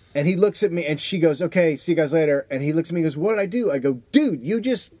 And he looks at me and she goes, okay, see you guys later. And he looks at me and goes, what did I do? I go, dude, you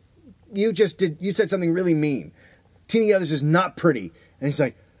said something really mean. Tina Yothers is not pretty. And he's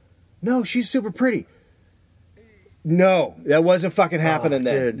like, no, she's super pretty. No, that wasn't fucking happening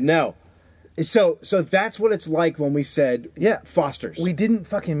then. Dude. No. So that's what it's like when we said Foster's. We didn't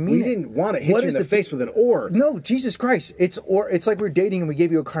fucking mean We it. didn't want to hit you in the face with an oar. No, Jesus Christ. It's like we're dating and we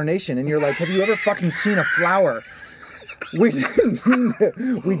gave you a carnation and you're like, have you ever fucking seen a flower? We didn't mean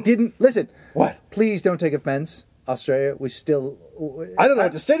that. We didn't. Listen. What? Please don't take offense. Australia, we still... I don't know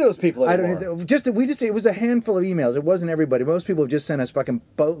what to say to those people anymore. I don't either. It was a handful of emails. It wasn't everybody. Most people have just sent us fucking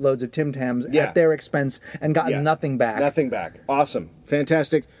boatloads of Tim Tams at their expense and gotten nothing back. Nothing back. Awesome.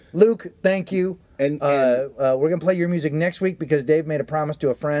 Fantastic. Luke, thank you. And we're going to play your music next week because Dave made a promise to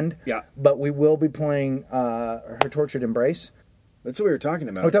a friend. Yeah. But we will be playing Her Tortured Embrace. That's what we were talking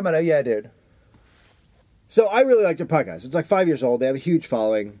about. We're talking about, yeah, dude. So I really like their podcast. It's like 5 years old. They have a huge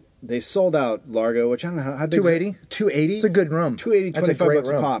following. They sold out Largo, which I don't know how big. 280. 280. It's a good room. 280, That's a 25 great bucks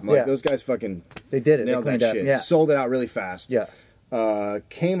room. a pop. Like Yeah. those guys fucking They did it. They nailed that cleaned up. shit. Yeah. Sold it out really fast. Yeah.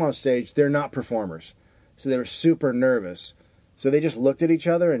 Came on stage. They're not performers, so they were super nervous. So they just looked at each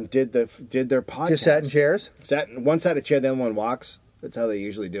other and did their podcast. Just sat in chairs? One sat in a chair, then one walks. That's how they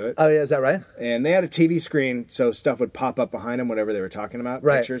usually do it. Oh, yeah, is that right? And they had a TV screen, so stuff would pop up behind them, whatever they were talking about,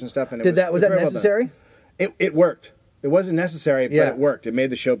 Right. pictures and stuff. And Was that very well done. necessary? It worked. It wasn't necessary, but Yeah. it worked. It made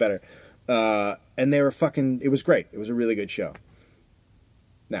the show better. And they were fucking... It was great. It was a really good show.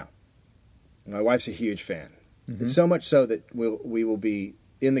 Now, my wife's a huge fan. Mm-hmm. It's so much so that we will be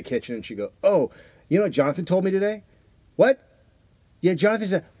in the kitchen and she go, oh, you know what Jonathan told me today? What? Yeah, Jonathan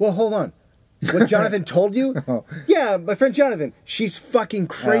said... Well, hold on. What Jonathan told you? Oh. Yeah, my friend Jonathan. She's fucking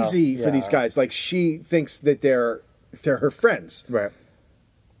crazy Oh, for these yeah. guys. Like, she thinks that they're her friends. Right.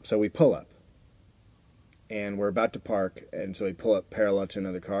 So we pull up. And we're about to park. And so we pull up parallel to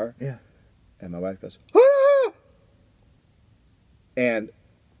another car. Yeah. And my wife goes, ah! And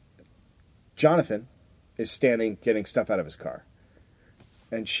Jonathan is standing getting stuff out of his car.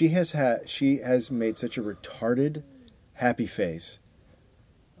 And she has made such a retarded happy face.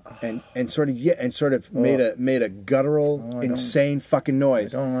 And sort of made a guttural, insane fucking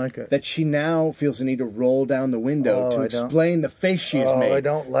noise. I don't like it. That she now feels the need to roll down the window to explain the face she has made. I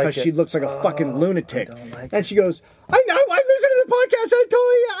don't like it. Because she looks like a fucking lunatic. I don't like and she goes, I know, I listened to the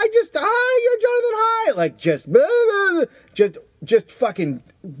podcast. Hi, you're Jonathan. Hi. Like just, blah, blah, blah. Just fucking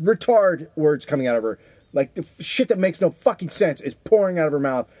retard words coming out of her. Like the shit that makes no fucking sense is pouring out of her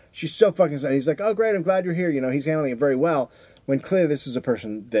mouth. She's so fucking. And he's like, oh great, I'm glad you're here. You know, he's handling it very well. When clearly this is a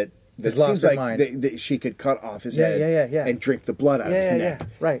person that Has seems lost her like mind. that she could cut off his head Yeah. and drink the blood out of his neck.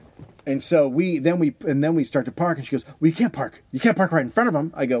 Right. And so we start to park, and she goes, "Well, you can't park. You can't park right in front of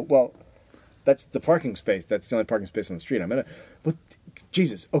him." I go, "Well, that's the parking space. That's the only parking space on the street. I'm in it." But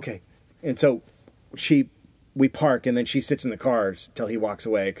Jesus, okay. And so we park, and then she sits in the car till he walks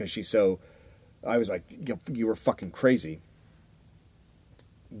away because she's so. I was like, "You were fucking crazy."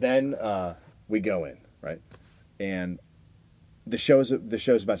 Then we go in, right, and the show's about to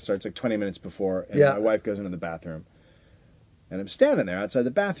start. It's like 20 minutes before, and my wife goes into the bathroom, and I'm standing there outside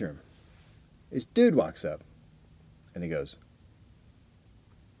the bathroom. This dude walks up, and he goes,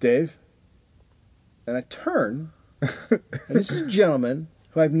 "Dave," and I turn, and this is a gentleman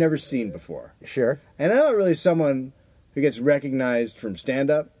who I've never seen before. Sure. And I'm not really someone who gets recognized from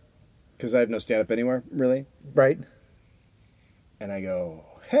stand-up, because I have no stand-up anywhere, really. Right. And I go,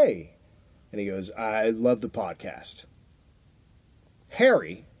 "Hey," and he goes, "I love the podcast."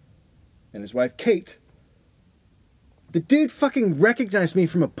 Harry and his wife Kate, the dude fucking recognized me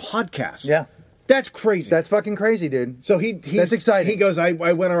from a podcast. Yeah. That's crazy. That's fucking crazy, dude. So That's exciting. He goes, I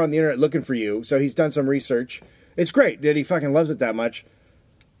went around the internet looking for you. So he's done some research. It's great that he fucking loves it that much.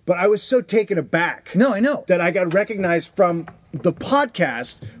 But I was so taken aback. No, I know. That I got recognized from the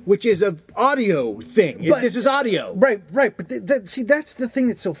podcast, which is an audio thing. But- This is audio. Right. But see, that's the thing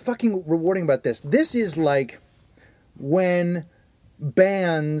that's so fucking rewarding about this. This is like when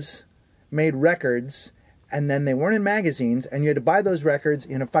bands made records and then they weren't in magazines and you had to buy those records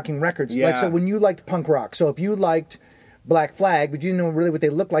in a fucking records. Yeah. Like, so when you liked punk rock, so if you liked Black Flag, but you didn't know really what they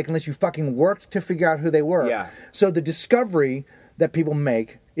looked like unless you fucking worked to figure out who they were. Yeah. So the discovery that people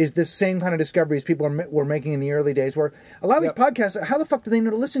make is the same kind of discovery as people were making in the early days, where a lot of these podcasts, how the fuck do they know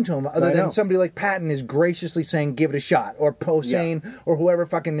to listen to them other than somebody like Patton is graciously saying, give it a shot, or Posehn, or whoever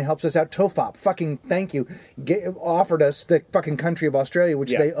fucking helps us out, Tofop, fucking thank you, offered us the fucking country of Australia,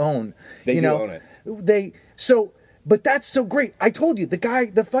 which they own. They you do know? own it. But that's so great. I told you, the guy,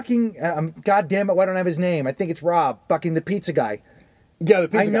 the fucking, God damn it, why don't I have his name? I think it's Rob, fucking the pizza guy. Yeah, the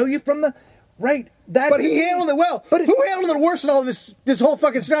pizza I know guy. you from the, right, that. But he handled it well. But who handled it worse than all this whole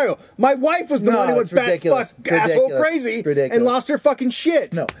fucking scenario? My wife was the one who went it's ridiculous. bat fuck asshole Ridiculous. crazy Ridiculous. and lost her fucking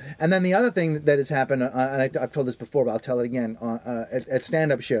shit. No. And then the other thing that has happened, and I've told this before, but I'll tell it again, at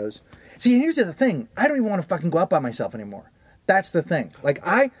stand-up shows. See, here's the thing. I don't even want to fucking go out by myself anymore. That's the thing. Like,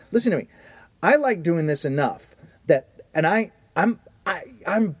 listen to me. I like doing this enough that, and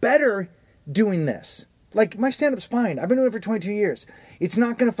I'm better doing this. Like, my stand-up's fine. I've been doing it for 22 years. It's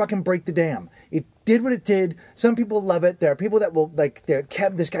not going to fucking break the dam. It did what it did. Some people love it. There are people that will, like,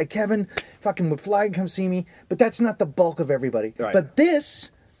 this guy Kevin fucking would fly and come see me. But that's not the bulk of everybody. Right. But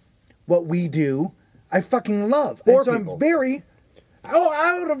this, what we do, I fucking love. Poor And so people. I'm very,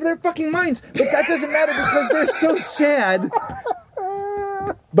 out of their fucking minds. But that doesn't matter because they're so sad.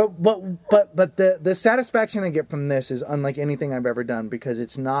 But the satisfaction I get from this is unlike anything I've ever done because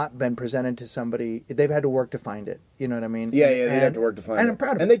it's not been presented to somebody. They've had to work to find it. You know what I mean? Yeah, they have to work to find it. And I'm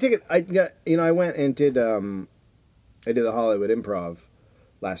proud of and it. they take it. I went and did I did the Hollywood Improv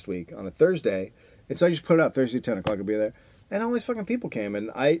last week on a Thursday, and so I just put it up Thursday 10:00. I'll be there, and all these fucking people came,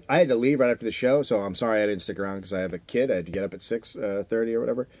 and I had to leave right after the show, so I'm sorry I didn't stick around because I have a kid. I had to get up at 6:30 or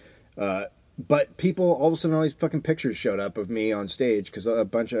whatever. But people, all of a sudden, all these fucking pictures showed up of me on stage because a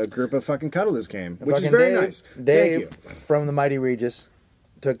group of fucking cuddlers came, which is Fucking very Dave, nice. Dave Thank you. from the Mighty Regis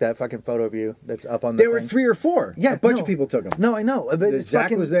took that fucking photo of you that's up on the There were thing. 3 or 4. Yeah, a bunch no. of people took them. No, I know. But it's Zach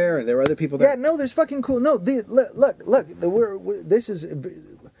fucking, was there, and there were other people there. Yeah, no, there's fucking cool. No, look. This is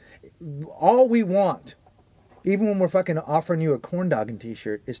all we want. Even when we're fucking offering you a corn dogging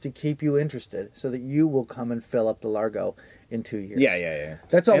t-shirt, is to keep you interested so that you will come and fill up the Largo in 2 years. Yeah.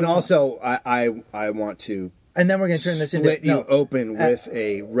 That's all. And we want. also, I want to And then we're going to turn this split into you open with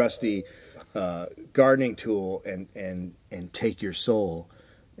a rusty gardening tool and take your soul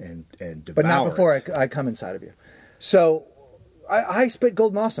and devour but not before it. I come inside of you. So I spit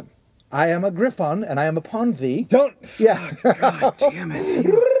golden awesome. I am a Griffon and I am upon thee. Don't. Yeah. God damn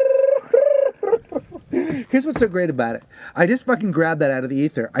it. Here's what's so great about it. I just fucking grabbed that out of the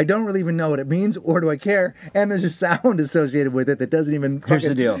ether. I don't really even know what it means, or do I care? And there's a sound associated with it that doesn't even. Here's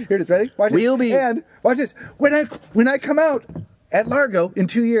the deal. Here it is. Ready? Watch We'll this. be- And watch this. When I come out at Largo in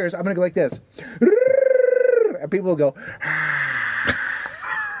 2 years, I'm gonna go like this, and people will go.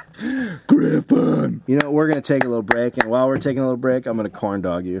 Griffin. You know, we're going to take a little break, and while we're taking a little break, I'm going to corn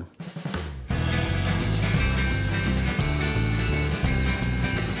dog you.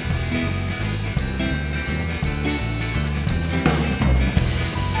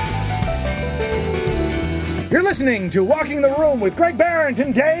 You're listening to Walking the Room with Greg Barrett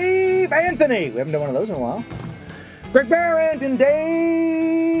and Dave Anthony. We haven't done one of those in a while. Greg Barrett and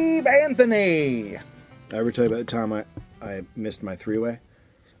Dave Anthony. I ever tell you about the time I missed my 3-way?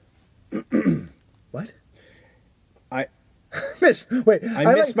 What? I Wait,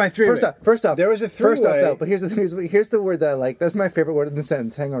 I missed my three-way. First off, There was a First off, three-way. though, but here's the word that I like. That's my favorite word in the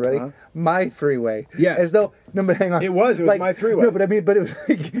sentence. Hang on, ready? Uh-huh. My 3-way. Yeah. As though no, but hang on. It was my 3-way. No, but I mean, but it was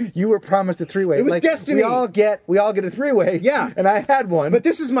like you were promised a 3-way. It was like, destiny. We all get a 3-way. Yeah. And I had one. But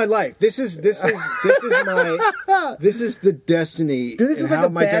this is my life. This is my this is the destiny. Dude, this and is like how a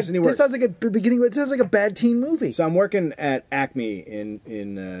my bad. destiny This works. sounds like a beginning. It sounds like a bad teen movie. So I'm working at Acme in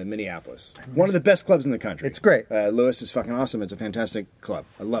Minneapolis, one of the best clubs in the country. It's great. Lewis is fucking awesome. It's a fantastic club.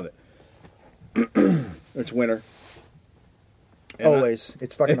 I love it. It's winter. And Always,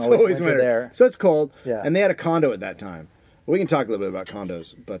 it's fucking It's always, always winter winter there. So it's cold. Yeah. And they had a condo at that time. We can talk a little bit about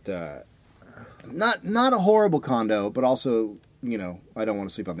condos, but not a horrible condo, but also, you know, I don't want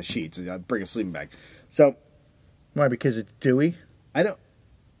to sleep on the sheets. I bring a sleeping bag. So Why? Because it's dewy. I don't.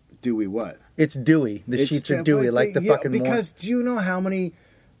 Do we what? It's dewy. The sheets are dewy, like the fucking. Because do you know how many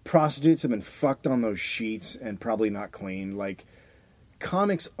prostitutes have been fucked on those sheets and probably not cleaned? Like,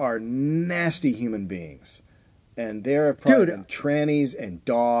 comics are nasty human beings. And there have probably Dude, been trannies and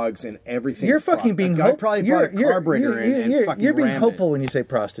dogs and everything. You're fucked. fucking being A guy probably brought a carburetor in and fucking You're being rammed hopeful it. when you say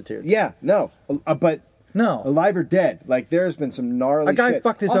prostitutes. Yeah, no, but No. alive or dead. Like there's been some gnarly. A guy shit.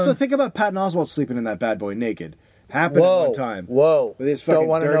 fucked his also, own- think about Patton Oswalt sleeping in that bad boy naked. Happened at one time. Whoa. With his fucking don't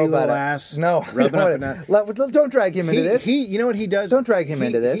want to dirty know about little it. ass. No. Rubbing up and down. Don't drag him into this. You know what he does? Don't drag him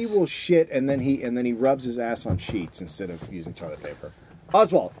into this. He will shit and then he rubs his ass on sheets instead of using toilet paper.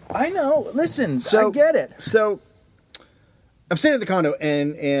 Oswald. I know. Listen, I get it. So I'm staying at the condo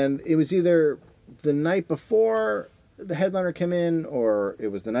and it was either the night before the headliner came in or it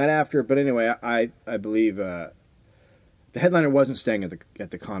was the night after. But anyway, I believe the headliner wasn't staying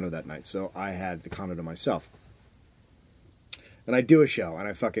at the condo that night, so I had the condo to myself. And I do a show, and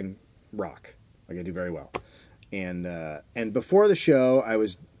I fucking rock. Like, I do very well. And before the show, I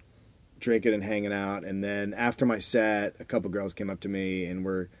was drinking and hanging out, and then after my set, a couple girls came up to me, and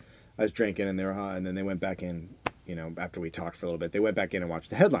I was drinking, and they were hot, and then they went back in, you know, after we talked for a little bit, they went back in and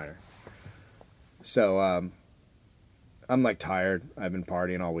watched the headliner. So, I'm like tired. I've been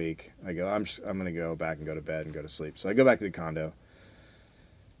partying all week. I go, I'm going to go back and go to bed and go to sleep. So I go back to the condo.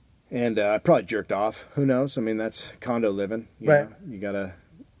 And I probably jerked off. Who knows? I mean, that's condo living. You know? You got to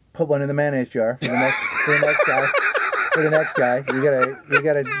put one in the mayonnaise jar for the next guy. For the next guy.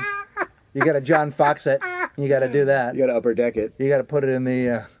 You got to John Fox it. You got to do that. You got to upper deck it. You got to put it in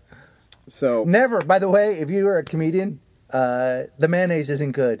the So never, by the way, if you were a comedian, the mayonnaise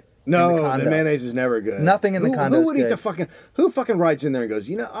isn't good. No, the mayonnaise is never good. Nothing in the condo. Who would eat who fucking rides in there and goes,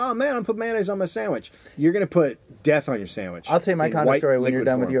 you know, oh man, I'm put mayonnaise on my sandwich. You're gonna put death on your sandwich. I'll tell you my condo story when you're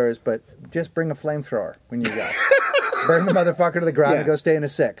done with yours, but just bring a flamethrower when you go. Burn the motherfucker to the ground and go stay in a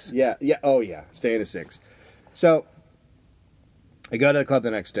 6. Yeah, oh yeah, stay in a 6. So I go to the club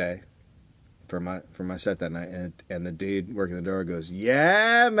the next day for my set that night, and the dude working the door goes,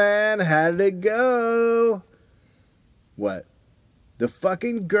 yeah man, how did it go? What? The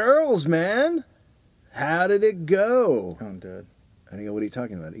fucking girls, man. How did it go? Oh, dude. And I go, what are you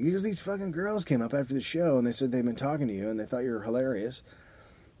talking about? Because these fucking girls came up after the show and they said they've been talking to you and they thought you were hilarious.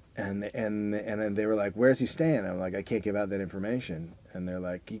 And then they were like, where's he staying? I'm like, I can't give out that information. And they're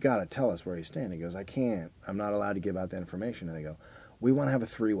like, you got to tell us where he's staying. He goes, I can't. I'm not allowed to give out that information. And they go, we want to have a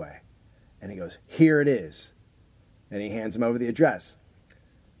 3-way. And he goes, here it is. And he hands him over the address.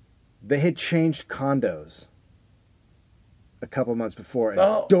 They had changed condos a couple months before,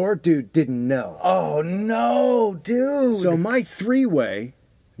 and door dude didn't know. Oh, no, dude. So my 3-way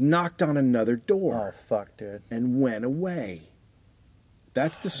knocked on another door. Oh, fuck, dude. And went away.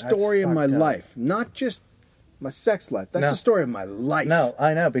 That's the story of my life. Not just my sex life. That's the story of my life. No,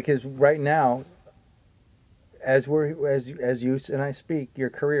 I know, because right now, as you and I speak,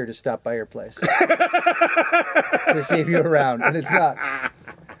 your career just stopped by your place. To see if you're around, and it's not.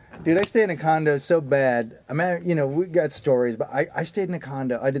 Dude, I stayed in a condo so bad. I mean, you know, we got stories, but I stayed in a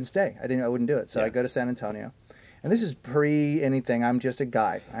condo. I didn't stay. I wouldn't do it. So I go to San Antonio, and this is pre anything. I'm just a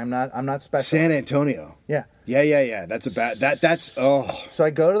guy. I'm not special. San Antonio. Yeah. Yeah. That's a bad. That's oh. So I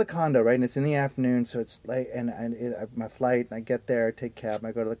go to the condo, right, and it's in the afternoon, so it's late, and my flight, and I get there, take cab, and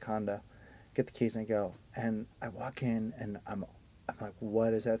I go to the condo, get the keys, and I go, and I walk in, and I'm like,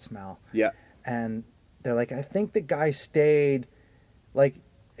 what is that smell? Yeah. And they're like, I think the guy stayed, like.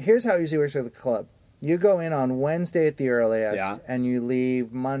 Here's how it usually works at the club. You go in on Wednesday at the earliest, and you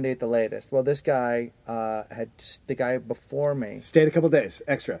leave Monday at the latest. Well, this guy the guy before me stayed a couple days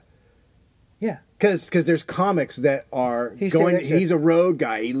extra. Yeah, because there's comics that are going. He's a road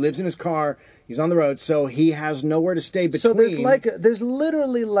guy. He lives in his car. He's on the road, so he has nowhere to stay between. So there's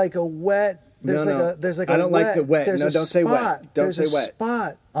literally like a wet. There's like I don't like the wet. No, don't say wet. Don't say wet. There's a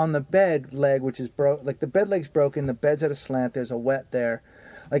spot on the bed leg which is broke. Like the bed leg's broken. The bed's at a slant. There's a wet there.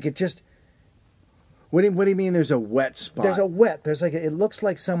 Like it just. What do you mean? There's a wet spot. There's a wet. There's like it looks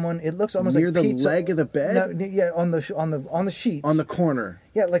like someone. It looks almost near like pizza. the leg of the bed. No, yeah, on the sheets. On the corner.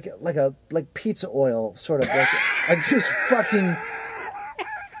 Yeah, like pizza oil, sort of like just fucking.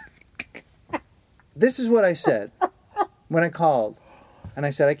 This is what I said when I called, and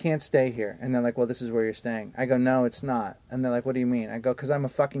I said I can't stay here, and they're like, "Well, this is where you're staying." I go, "No, it's not," and they're like, "What do you mean?" I go, "Because I'm a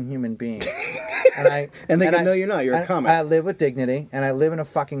fucking human being." And they go, "No, you're not. You're a comic." I live with dignity, and I live in a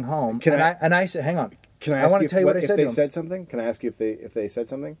fucking home. I said, "Hang on." Can I want to tell you what I said to them. If they said something, can I ask you if they said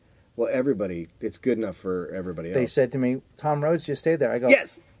something? Well, everybody, it's good enough for everybody else. They said to me, "Tom Rhodes just stayed there." I go,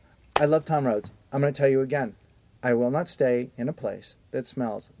 "Yes, I love Tom Rhodes. I'm going to tell you again. I will not stay in a place that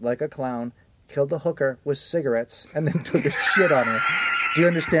smells like a clown, killed a hooker with cigarettes, and then took a shit on her. Do you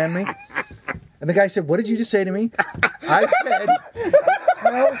understand me?" And the guy said, "What did you just say to me?" I said, "It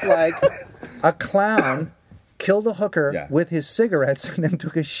smells like a clown killed a hooker with his cigarettes and then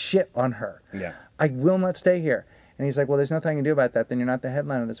took a shit on her. Yeah. I will not stay here." And he's like, "Well, there's nothing I can do about that. Then you're not the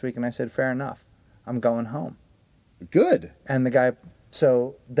headliner this week." And I said, "Fair enough. I'm going home." Good. And the guy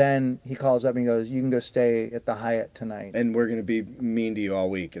So then he calls up and he goes, "You can go stay at the Hyatt tonight." And we're gonna be mean to you all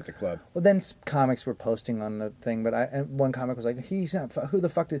week at the club. Well, then comics were posting on the thing, but and one comic was like, "He's not. Who the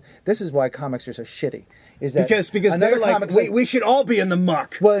fuck did?" This is why comics are so shitty. Is that Because another they're like, comic's we should all be in the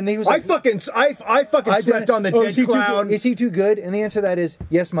muck. Well, and he was like, I fucking slept on the dead clown. Is he too good? And the answer to that is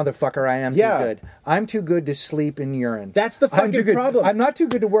yes, motherfucker. I am Yeah. too good. I'm too good to sleep in urine. That's the I'm too fucking good. problem. I'm not too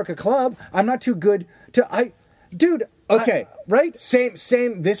good to work a club. I'm not too good to dude. Okay, right?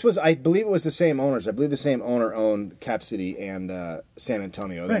 Same. This was, I believe, it was the same owners. I believe the same owner owned Cap City and San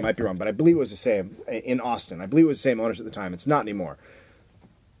Antonio. That Right. might be wrong, but I believe it was the same in Austin. I believe it was the same owners at the time. It's not anymore.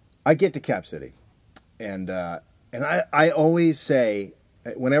 I get to Cap City, and I always say,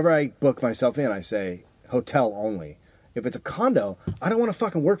 whenever I book myself in, I say hotel only. If it's a condo, I don't want to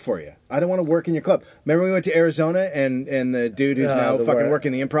fucking work for you. I don't want to work in your club. Remember we went to Arizona and the dude who's now fucking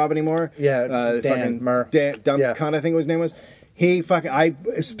working the Improv anymore? Yeah, Dan fucking Murr. Dumb Yeah. Con, I think his name was. I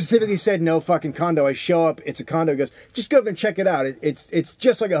specifically said no fucking condo. I show up, it's a condo. He goes, just go over and check it out. It's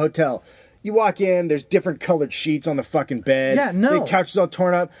just like a hotel. You walk in, there's different colored sheets on the fucking bed. Yeah, no. The couch is all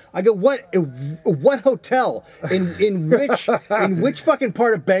torn up. I go, what hotel? In which fucking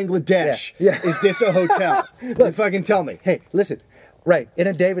part of Bangladesh Yeah. is this a hotel? Look, fucking tell me. Hey, listen. Right, in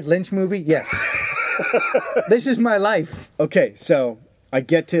a David Lynch movie, yes. This is my life. Okay, so I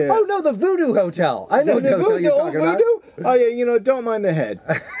get to... Oh no, the Voodoo Hotel. I know the what hotel you're old talking about. voodoo? Oh yeah, don't mind the head.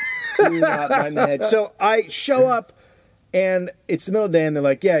 Do not mind the head. So I show up, and it's the middle of the day, and they're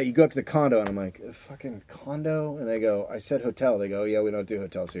like, yeah, you go up to the condo. And I'm like, a fucking condo? And they go, I said hotel. They go, yeah, we don't do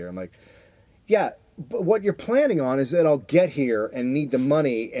hotels here. I'm like, yeah, but what you're planning on is that I'll get here and need the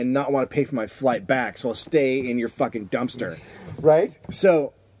money and not want to pay for my flight back, so I'll stay in your fucking dumpster. Right?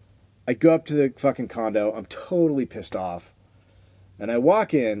 So I go up to the fucking condo. I'm totally pissed off. And I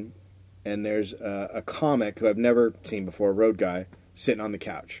walk in, and there's a comic who I've never seen before, a road guy, sitting on the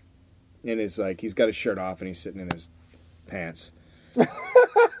couch. And it's like, he's got his shirt off, and he's sitting in his pants. And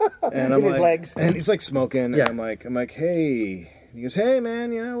I'm In his like, legs. and he's like smoking, Yeah. and I'm like, hey. And he goes, hey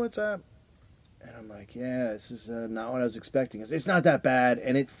man, what's up? And I'm like, yeah, this is not what I was expecting. It's not that bad,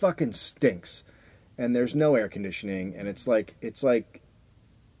 and it fucking stinks. And there's no air conditioning, and it's like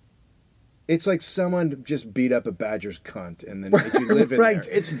someone just beat up a badger's cunt and then made you live in Right.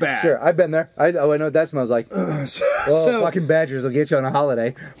 there. It's bad. Sure, I've been there. I know what that smells like. So Fucking badgers will get you on a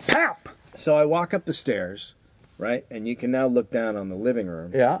holiday. Pap! so I walk up the stairs, right? And you can now look down on the living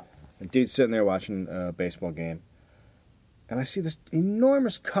room. Yeah. A dude's sitting there watching a baseball game. And I see this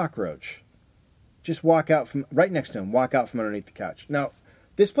enormous cockroach just walk out from right next to him, walk out from underneath the couch. Now,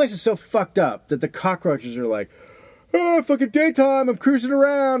 this place is so fucked up that the cockroaches are like, oh, fucking daytime, I'm cruising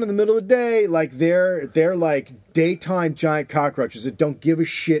around in the middle of the day. Like, they're like daytime giant cockroaches that don't give a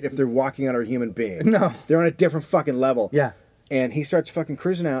shit if they're walking on a human being. No. They're on a different fucking level. Yeah. And he starts fucking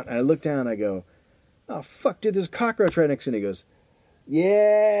cruising out, and I look down and I go, oh, fuck, dude, there's a cockroach right next to him. He goes,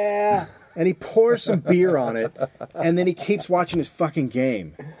 yeah. And he pours some beer on it, and then he keeps watching his fucking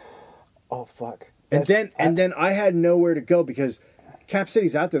game. Oh, fuck. And then I had nowhere to go because Cap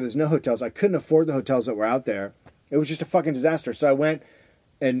City's out there. There's no hotels. I couldn't afford the hotels that were out there. It was just a fucking disaster. So I went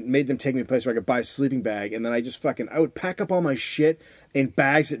and made them take me to a place where I could buy a sleeping bag, and then I would pack up all my shit in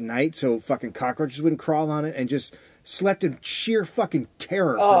bags at night so fucking cockroaches wouldn't crawl on it, and just slept in sheer fucking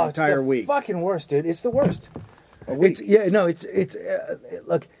terror for an entire week. Fucking worst, dude. It's the worst. A week. It's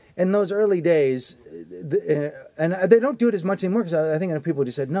look, in those early days, and they don't do it as much anymore because I think enough people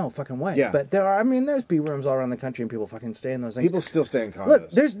just said no fucking way. Yeah. But there's B rooms all around the country and people fucking stay in those things. People still stay in condos.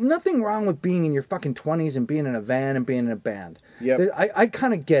 Look, there's nothing wrong with being in your fucking 20s and being in a van and being in a band. Yep. I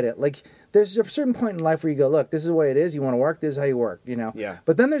kind of get it. Like, there's a certain point in life where you go, look, this is the way it is. You want to work, this is how you work, you know? Yeah.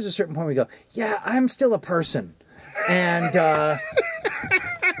 But then there's a certain point where you go, yeah, I'm still a person. And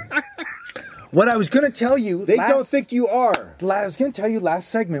what I was going to tell you... They don't think you are. I was going to tell you last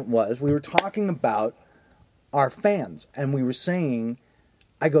segment was, we were talking about our fans. And we were saying,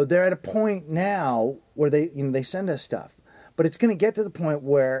 I go, they're at a point now where they send us stuff. But it's going to get to the point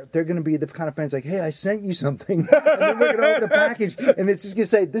where they're going to be the kind of fans like, hey, I sent you something. And then we're going to open a package, and it's just going to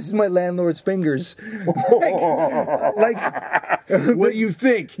say, this is my landlord's fingers. like What do you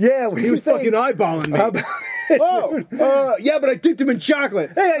think? Yeah, what do he you was think? fucking eyeballing me. How about- Yeah, but I dipped him in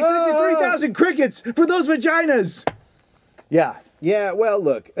chocolate. Hey, I sent you 3,000 crickets for those vaginas. Yeah. Yeah, well,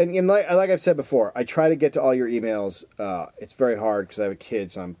 look, and like I've said before, I try to get to all your emails. It's very hard because I have a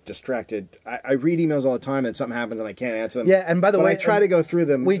kid, so I'm distracted. I read emails all the time, and something happens and I can't answer them. Yeah, and by the But way, I try to go through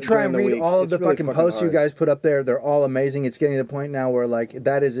them. We try and during the read week. all of It's the really fucking posts hard. you guys put up there. They're all amazing. It's getting to the point now where like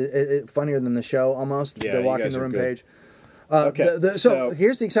that is funnier than the show almost. Yeah, the you Walk in guys the are Room good. page. Okay, So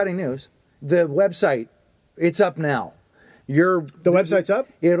here's the exciting news: the website, it's up now. The website's up?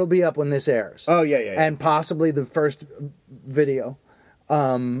 It'll be up when this airs. Oh, yeah. And possibly the first video.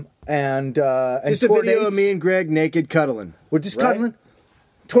 And Just a tour video dates. of me and Greg naked cuddling. We're just Right? cuddling.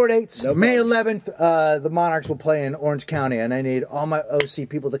 Tour dates. No May problems. 11th, the Monarchs will play in Orange County, and I need all my OC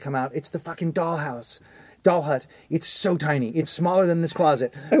people to come out. It's the fucking doll hut. It's so tiny. It's smaller than this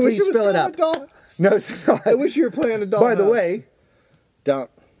closet. I wish Please it was fill it called up. a doll. No, it's not. I wish you were playing a doll. By the way, don't.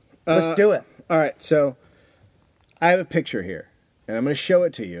 let's do it. All right, so I have a picture here, and I'm going to show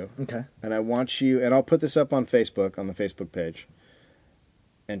it to you. Okay. And I want you, and I'll put this up on Facebook, on the Facebook page,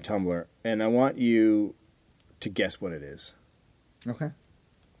 and Tumblr, and I want you to guess what it is. Okay.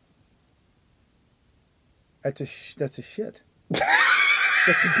 That's a shit. That's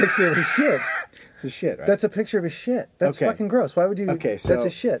a picture of a shit. It's a shit, right? That's a picture of a shit. That's Okay. fucking gross. Why would you? Okay, so- that's a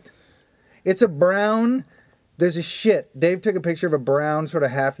shit. It's a brown. There's a shit. Dave took a picture of a brown sort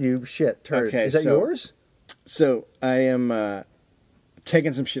of half-you shit turd. Okay, Is that so- yours? So I am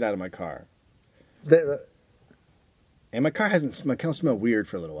taking some shit out of my car. And my car smell weird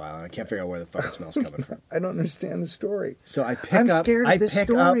for a little while, and I can't figure out where the fucking smell's coming from. I don't understand the story. So I pick I'm up. scared I of this pick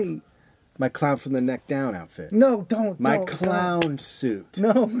story. up my clown from the neck down outfit. No, don't. My don't, clown suit.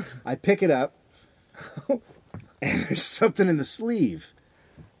 Don't. No. I pick it up, and there's something in the sleeve,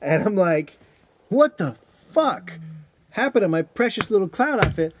 and I'm like, "What the fuck happened to my precious little clown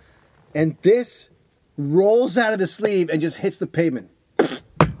outfit?" And this rolls out of the sleeve and just hits the pavement,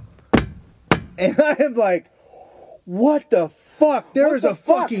 and I am like, "What the fuck? There What is the a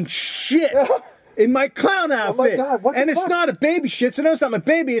fuck? fucking shit." In my clown outfit. God, what the and it's fuck? not a baby shit, so no, it's not my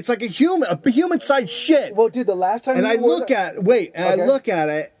baby. It's like a human-sized shit. Well, dude, the last time And you I wore look the- at wait, and Okay. I look at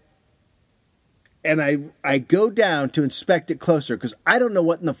it, and I go down to inspect it closer because I don't know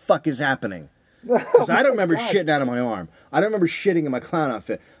what in the fuck is happening. Because I don't remember shitting out of my arm. I don't remember shitting in my clown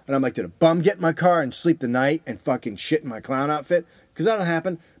outfit. And I'm like, did a bum get in my car and sleep the night and fucking shit in my clown outfit? Because that'll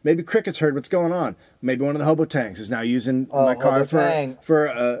happen. Maybe Cricket's heard what's going on. Maybe one of the hobo tanks is now using my car Hobo-tang. for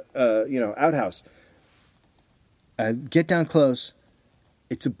outhouse. I get down close.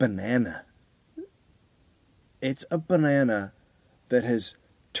 It's a banana. It's a banana that has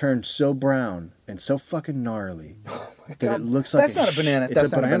turned so brown and so fucking gnarly that God. it looks like That's not a banana. It's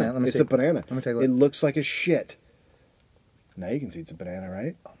That's a not a banana. banana. Let me It's see. a banana. Let me take a look. It looks like a shit. Now you can see it's a banana,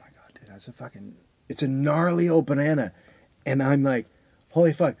 right? Oh my god, dude, that's a fucking. It's a gnarly old banana, and I'm like,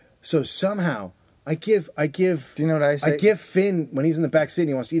 holy fuck! So somehow I give. Do you know what I say? I give Finn when he's in the back seat and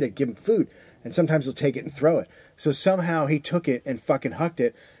he wants to eat. I give him food, and sometimes he'll take it and throw it. So somehow he took it and fucking hucked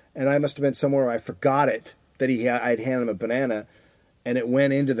it, and I must have been somewhere where I forgot it that I'd handed him a banana, and it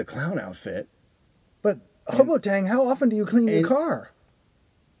went into the clown outfit. But Hobotang, how often do you clean your and- car?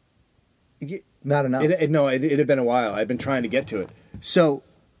 It, Not enough. it had been a while. I'd been trying to get to it. So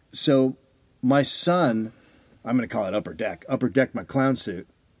my son, I'm going to call it upper deck my clown suit.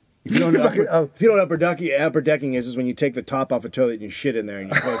 If you don't know, if you don't know what upper decking is when you take the top off a toilet and you shit in there and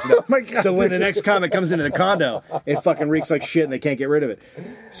you close it up. Oh my God, so when dude. the next comic comes into the condo, it fucking reeks like shit and they can't get rid of it.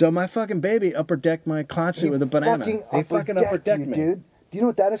 So my fucking baby upper decked my clown suit with a banana. He fucking upper decked you, me. dude. Do you know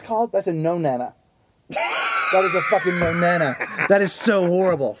what that is called? That's a no nana. That is a fucking no nana. That is so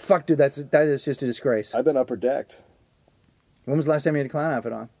horrible. Fuck, dude. That is just a disgrace. I've been upper decked. When was the last time you had a clown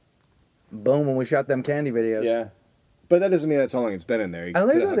outfit on? Boom, when we shot them candy videos. Yeah. But that doesn't mean that's how long it's been in there. You And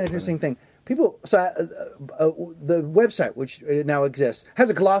there's could've an hooked interesting thing. People, the website, which now exists, has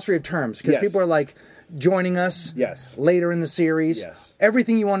a glossary of terms because Yes. people are like joining us Yes. later in the series. Yes.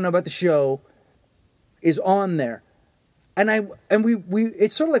 Everything you want to know about the show is on there. And we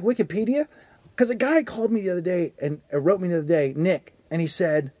it's sort of like Wikipedia because a guy called me the other day and wrote me the other day, Nick, and he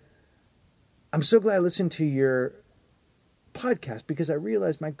said, "I'm so glad I listened to your podcast because I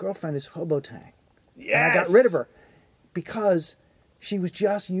realized my girlfriend is Hobotang. Yes. And I got rid of her because she was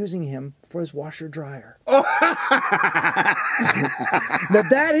just using him for his washer dryer." Now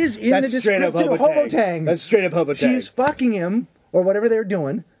that is in That's the straight up description of Hobotang. Hobotang. That's straight up Hobotang. She's fucking him or whatever they're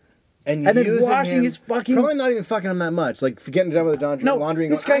doing. And then using washing him, his fucking- Probably not even fucking him that much. Like getting done with the laundry. No, laundry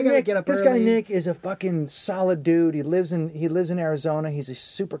and this going, guy I gotta Nick. get up This early. guy Nick is a fucking solid dude. He lives in Arizona. He's a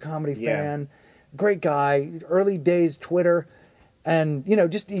super comedy Yeah. fan. Great guy. Early days Twitter, and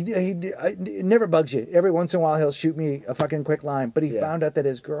just he never bugs you. Every once in a while he'll shoot me a fucking quick line. But he Yeah. found out that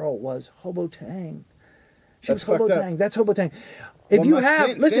his girl was Hobotang. She That's was fucked up. Hobotang. That's Hobotang. If you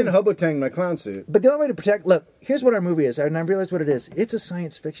have listen, Finn Hobotang my clown suit. but the only way to protect. Look, here's what our movie is, and I realized what it is. It's a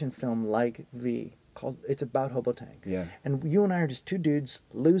science fiction film like V. It's about Hobotang. Yeah. And you and I are just two dudes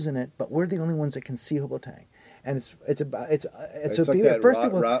losing it, but we're the only ones that can see Hobotang. and it's It's like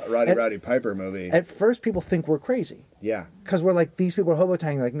that Roddy Piper movie. At first, people think we're crazy. Yeah. Because we're like, these people are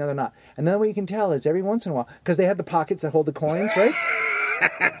hobo-tanging. Like, no, they're not. And then what you can tell is every once in a while, because they have the pockets that hold the coins, right?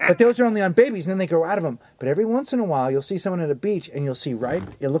 But those are only on babies, and then they grow out of them. But every once in a while, you'll see someone at a beach, and you'll see, right?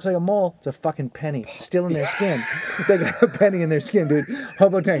 It looks like a mole. It's a fucking penny still in their skin. They got a penny in their skin, dude.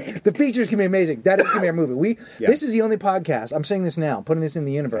 Hobo-tang. The features can be amazing. That is going to be our movie. This is the only podcast. I'm saying this now. I'm putting this in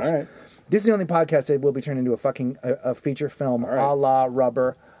the universe. All right. This is the only podcast that will be turned into a fucking a feature film, a la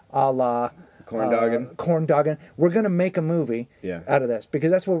Rubber, a la Corn Doggin. We're going to make a movie out of this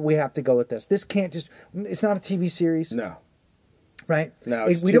because that's what we have to go with this. This can't just. It's not a TV series. No. Right? No,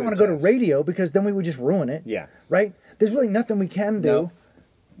 we don't want to go to radio because then we would just ruin it. Yeah. Right? There's really nothing we can do.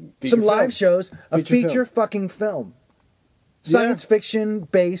 No. Some live shows, a feature film. fucking film. Science fiction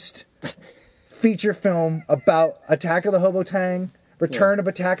based feature film about Attack of the Hobo-Tang, Return of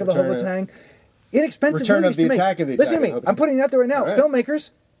Attack of the Hobo-Tang. Inexpensive Return movies of the to make. Attack of the Listen to Attack me. of the I'm putting it out there right now. Right.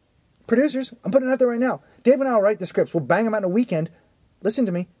 Filmmakers, producers, I'm putting it out there right now. Dave and I will write the scripts. We'll bang them out in a weekend. Listen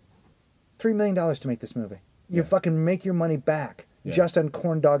to me. $3 million to make this movie. You fucking make your money back just on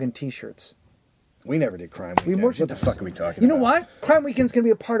corn dog and t-shirts. We never did Crime Weekend. What the fuck are we talking about? You know why? Crime Weekend's going to be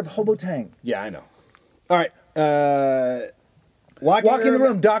a part of Hobo-Tang. Yeah, I know. All right.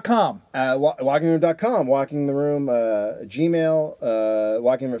 WalkingTheRoom.com. WalkingTheRoom.com. Walking the Room, Gmail,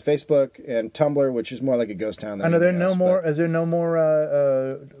 Walking the Room Facebook, and Tumblr, which is more like a ghost town than I know there are anything no else, more. Is there no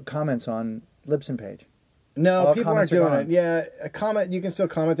more comments on Libsyn page? No, All people aren't comments are doing gone. it. Yeah, a comment, you can still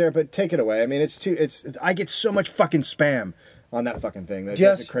comment there, but take it away. I mean, I get so much fucking spam on that fucking thing. That's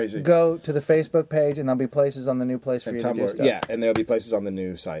Just crazy. go to the Facebook page, and there'll be places on the new place for And you to do Tumblr. stuff. Yeah, and there'll be places on the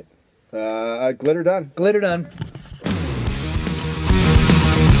new site. Glitter done. Glitter done.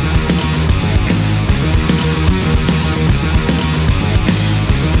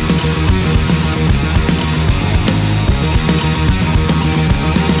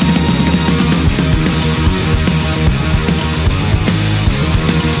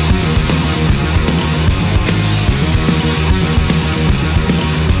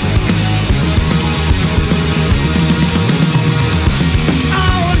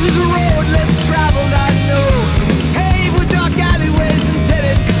 Ours is a road less traveled, I know. It's paved with dark alleyways and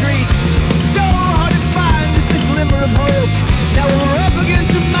dead-end streets. So hard to find just a glimmer of hope. Now we're up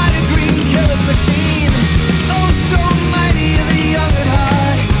against a mighty green killing machine. Oh, so mighty the young at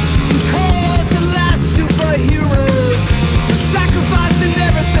heart. Who call us the last superheroes. We're sacrificing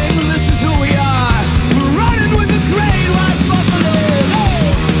everything, this is who we are. We're running with the great white buffalo.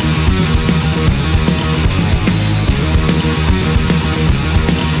 Oh!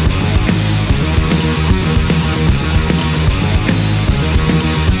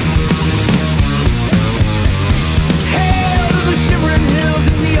 Hail to the shimmering hills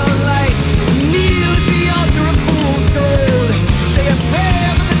and neon lights. Kneel at the altar of fool's gold. Say a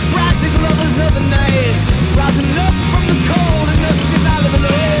prayer for the tragic lovers of the night. Rising up from the cold and dusty valley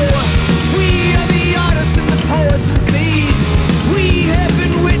below. We are the artists and the poets and thieves. We have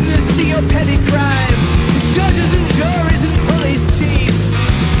been witness to your petty crime. The judges and juries and police chiefs.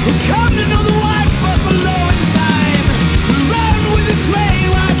 We come to know the white buffalo in time. We run with the gray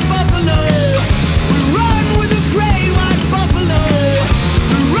white buffalo. We run with the gray white buffalo.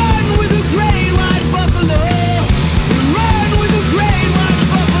 We run with the gray white buffalo. We run with the gray white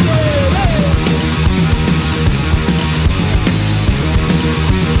buffalo.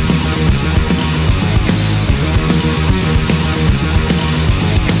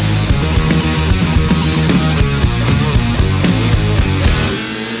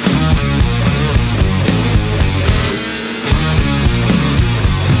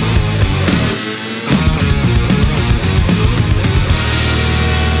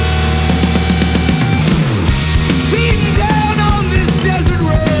 Beaten down on this desert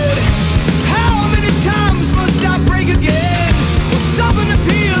road. How many times must I break again? Will something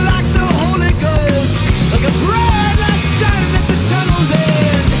appear?